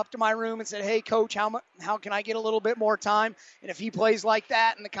on came up to my room and said, hey, Coach, how can I get a little bit more time? And if he plays like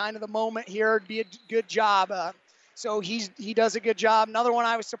that in the kind of the moment here, it'd be a good job. So he does a good job. Another one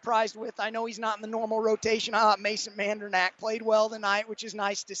I was surprised with, I know he's not in the normal rotation. I thought Mason Mandernack played well tonight, which is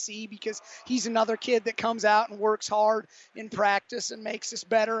nice to see because he's another kid that comes out and works hard in practice and makes us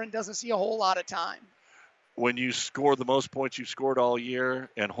better and doesn't see a whole lot of time. When you score the most points you've scored all year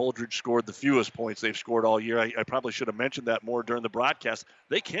and Holdrege scored the fewest points they've scored all year, I probably should have mentioned that more during the broadcast.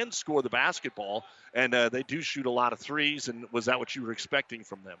 They can score the basketball, and they do shoot a lot of threes, and was that what you were expecting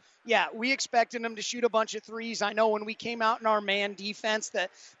from them? Yeah, we expected them to shoot a bunch of threes. I know when we came out in our man defense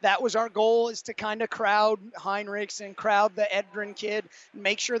that was our goal, is to kind of crowd Heinrichs and crowd the Edgren kid and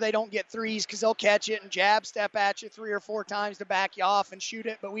make sure they don't get threes because they'll catch it and jab step at you 3 or 4 times to back you off and shoot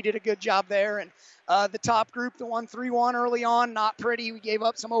it, but we did a good job there. And the top group, the 1-3-1 early on, not pretty. We gave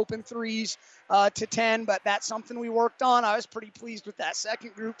up some open threes to 10, but that's something we worked on. I was pretty pleased with that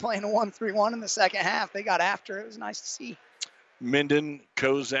second group playing a 1-3-1 in the second half. They got after it. It was nice to see. Minden,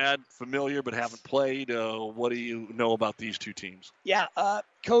 Cozad, familiar but haven't played. What do you know about these two teams? Yeah,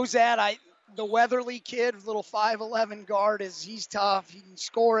 Cozad, the Weatherly kid, little 5'11" guard, he's tough. He can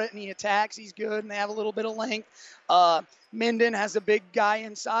score it and he attacks. He's good, and they have a little bit of length. Minden has a big guy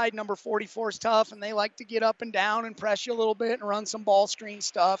inside. Number 44 is tough, and they like to get up and down and press you a little bit and run some ball screen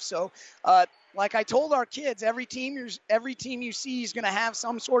stuff. So, like I told our kids, every team you see is going to have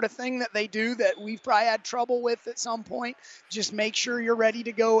some sort of thing that they do that we've probably had trouble with at some point. Just make sure you're ready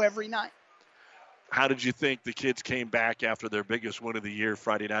to go every night. How did you think the kids came back after their biggest win of the year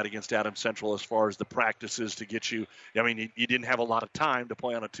Friday night against Adams Central as far as the practices to get you? I mean, you didn't have a lot of time to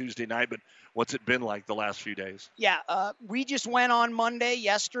play on a Tuesday night, but what's it been like the last few days? Yeah, we just went on Monday,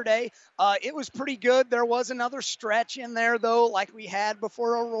 yesterday. It was pretty good. There was another stretch in there, though, like we had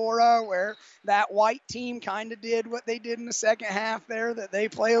before Aurora, where that white team kind of did what they did in the second half there, that they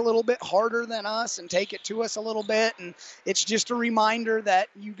play a little bit harder than us and take it to us a little bit. And it's just a reminder that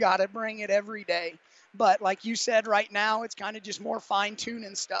you got to bring it every day. But like you said, right now, it's kind of just more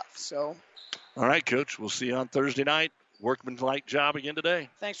fine-tuning stuff. So, all right, Coach, we'll see you on Thursday night. Workmanlike job again today.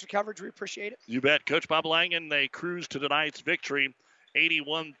 Thanks for coverage. We appreciate it. You bet. Coach Bob Langen, they cruise to tonight's victory,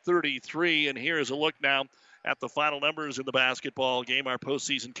 81-33. And here is a look now at the final numbers in the basketball game. Our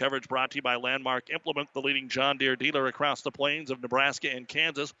postseason coverage brought to you by Landmark Implement, the leading John Deere dealer across the plains of Nebraska and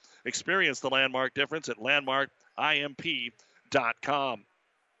Kansas. Experience the Landmark difference at landmarkimp.com.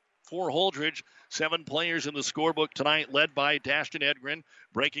 For Holdrege, 7 players in the scorebook tonight, led by Dashton Edgren,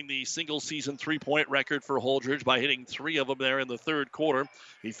 breaking the single-season three-point record for Holdrege by hitting 3 of them there in the third quarter.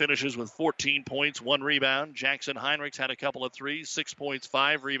 He finishes with 14 points, 1 rebound. Jackson Heinrichs had a couple of threes, 6 points,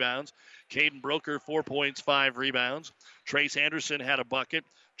 5 rebounds. Caden Broker, 4 points, 5 rebounds. Trace Anderson had a bucket.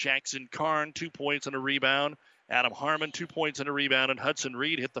 Jackson Karn, 2 points and a rebound. Adam Harmon, 2 points and a rebound. And Hudson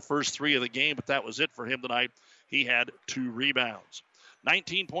Reed hit the first 3 of the game, but that was it for him tonight. He had 2 rebounds.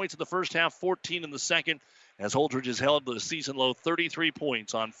 19 points in the first half, 14 in the second, as Holdrege has held the season-low 33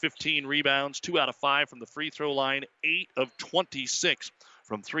 points on 15 rebounds, 2 out of 5 from the free throw line, 8 of 26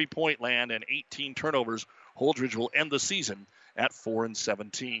 from three-point land, and 18 turnovers. Holdrege will end the season at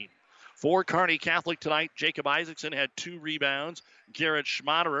 4-17. For Kearney Catholic tonight, Jacob Isaacson had 2 rebounds. Garrett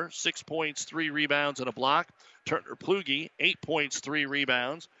Schmaderer, 6 points, 3 rebounds, and a block. Turner Plugi, 8 points, 3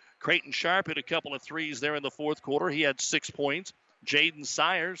 rebounds. Creighton Sharp hit a couple of threes there in the fourth quarter. He had 6 points. Jaden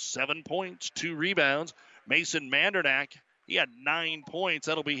Sires, 7 points, 2 rebounds. Mason Mandernack, he had 9 points.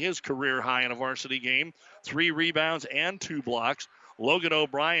 That'll be his career high in a varsity game. 3 rebounds and 2 blocks. Logan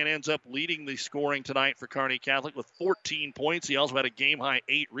O'Brien ends up leading the scoring tonight for Kearney Catholic with 14 points. He also had a game-high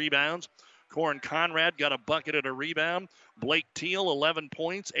 8 rebounds. Corin Conrad got a bucket and a rebound. Blake Teal, 11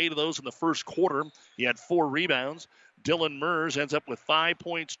 points, 8 of those in the first quarter. He had 4 rebounds. Dylan Mers ends up with 5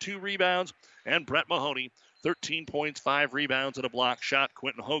 points, 2 rebounds. And Brett Mahoney, 13 points, 5 rebounds, and a block shot.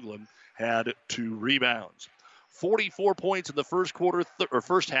 Quentin Hoagland had 2 rebounds. 44 points in the first quarter,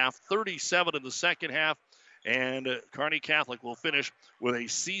 first half, 37 in the second half. And Kearney Catholic will finish with a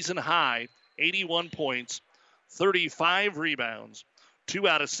season-high 81 points, 35 rebounds, 2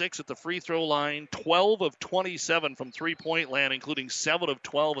 out of 6 at the free throw line, 12 of 27 from three-point land, including 7 of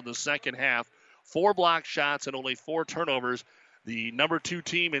 12 in the second half, 4 block shots, and only 4 turnovers. The number 2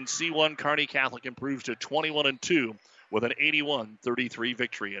 team in C1, Kearney Catholic, improves to 21-2 with an 81-33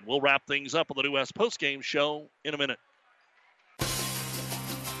 victory. And we'll wrap things up on the New West postgame show in a minute.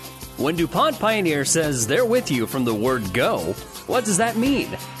 When DuPont Pioneer says they're with you from the word go, what does that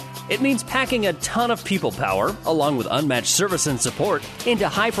mean? It means packing a ton of people power, along with unmatched service and support, into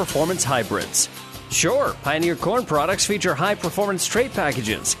high-performance hybrids. Sure, Pioneer Corn products feature high-performance trait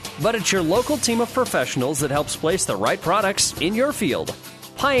packages, but it's your local team of professionals that helps place the right products in your field.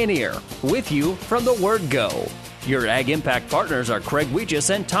 Pioneer, with you from the word go. Your Ag Impact partners are Craig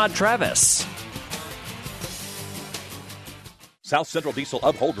Weegis and Todd Travis. South Central Diesel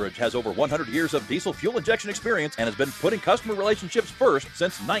of Holdrege has over 100 years of diesel fuel injection experience and has been putting customer relationships first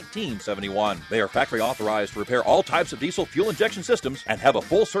since 1971. They are factory authorized to repair all types of diesel fuel injection systems and have a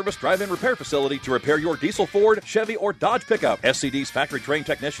full-service drive-in repair facility to repair your diesel Ford, Chevy, or Dodge pickup. SCD's factory-trained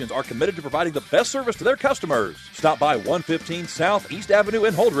technicians are committed to providing the best service to their customers. Stop by 115 South East Avenue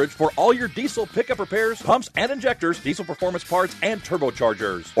in Holdrege for all your diesel pickup repairs, pumps and injectors, diesel performance parts, and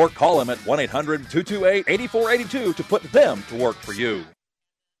turbochargers. Or call them at 1-800-228-8482 to put them to work for you.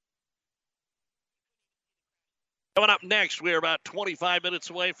 Coming up next, we're about 25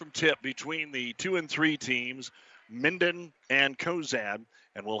 minutes away from tip between the 2 and 3 teams, Minden and Cozad,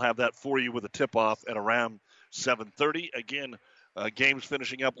 and we'll have that for you with a tip-off at around 7:30. Again, games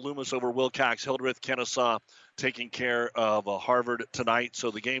finishing up. Loomis over Wilcox, Hildreth, Kennesaw taking care of Harvard tonight. So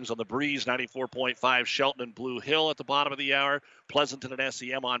the games on the breeze, 94.5, Shelton and Blue Hill at the bottom of the hour, Pleasanton and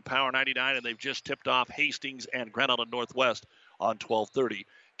SEM on Power 99, and they've just tipped off Hastings and Grand Island Northwest on 1230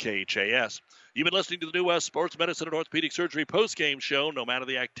 KHAS. You've been listening to the New West Sports Medicine and Orthopedic Surgery post-game show. No matter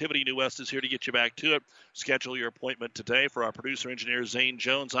the activity, New West is here to get you back to it. Schedule your appointment today. For our producer-engineer, Zane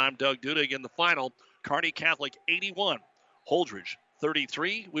Jones, I'm Doug Dudig. In the final, Kearney Catholic 81, Holdrege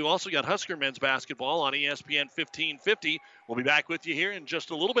 33. We've also got Husker men's basketball on ESPN 1550. We'll be back with you here in just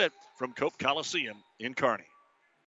a little bit from Cope Coliseum in Kearney.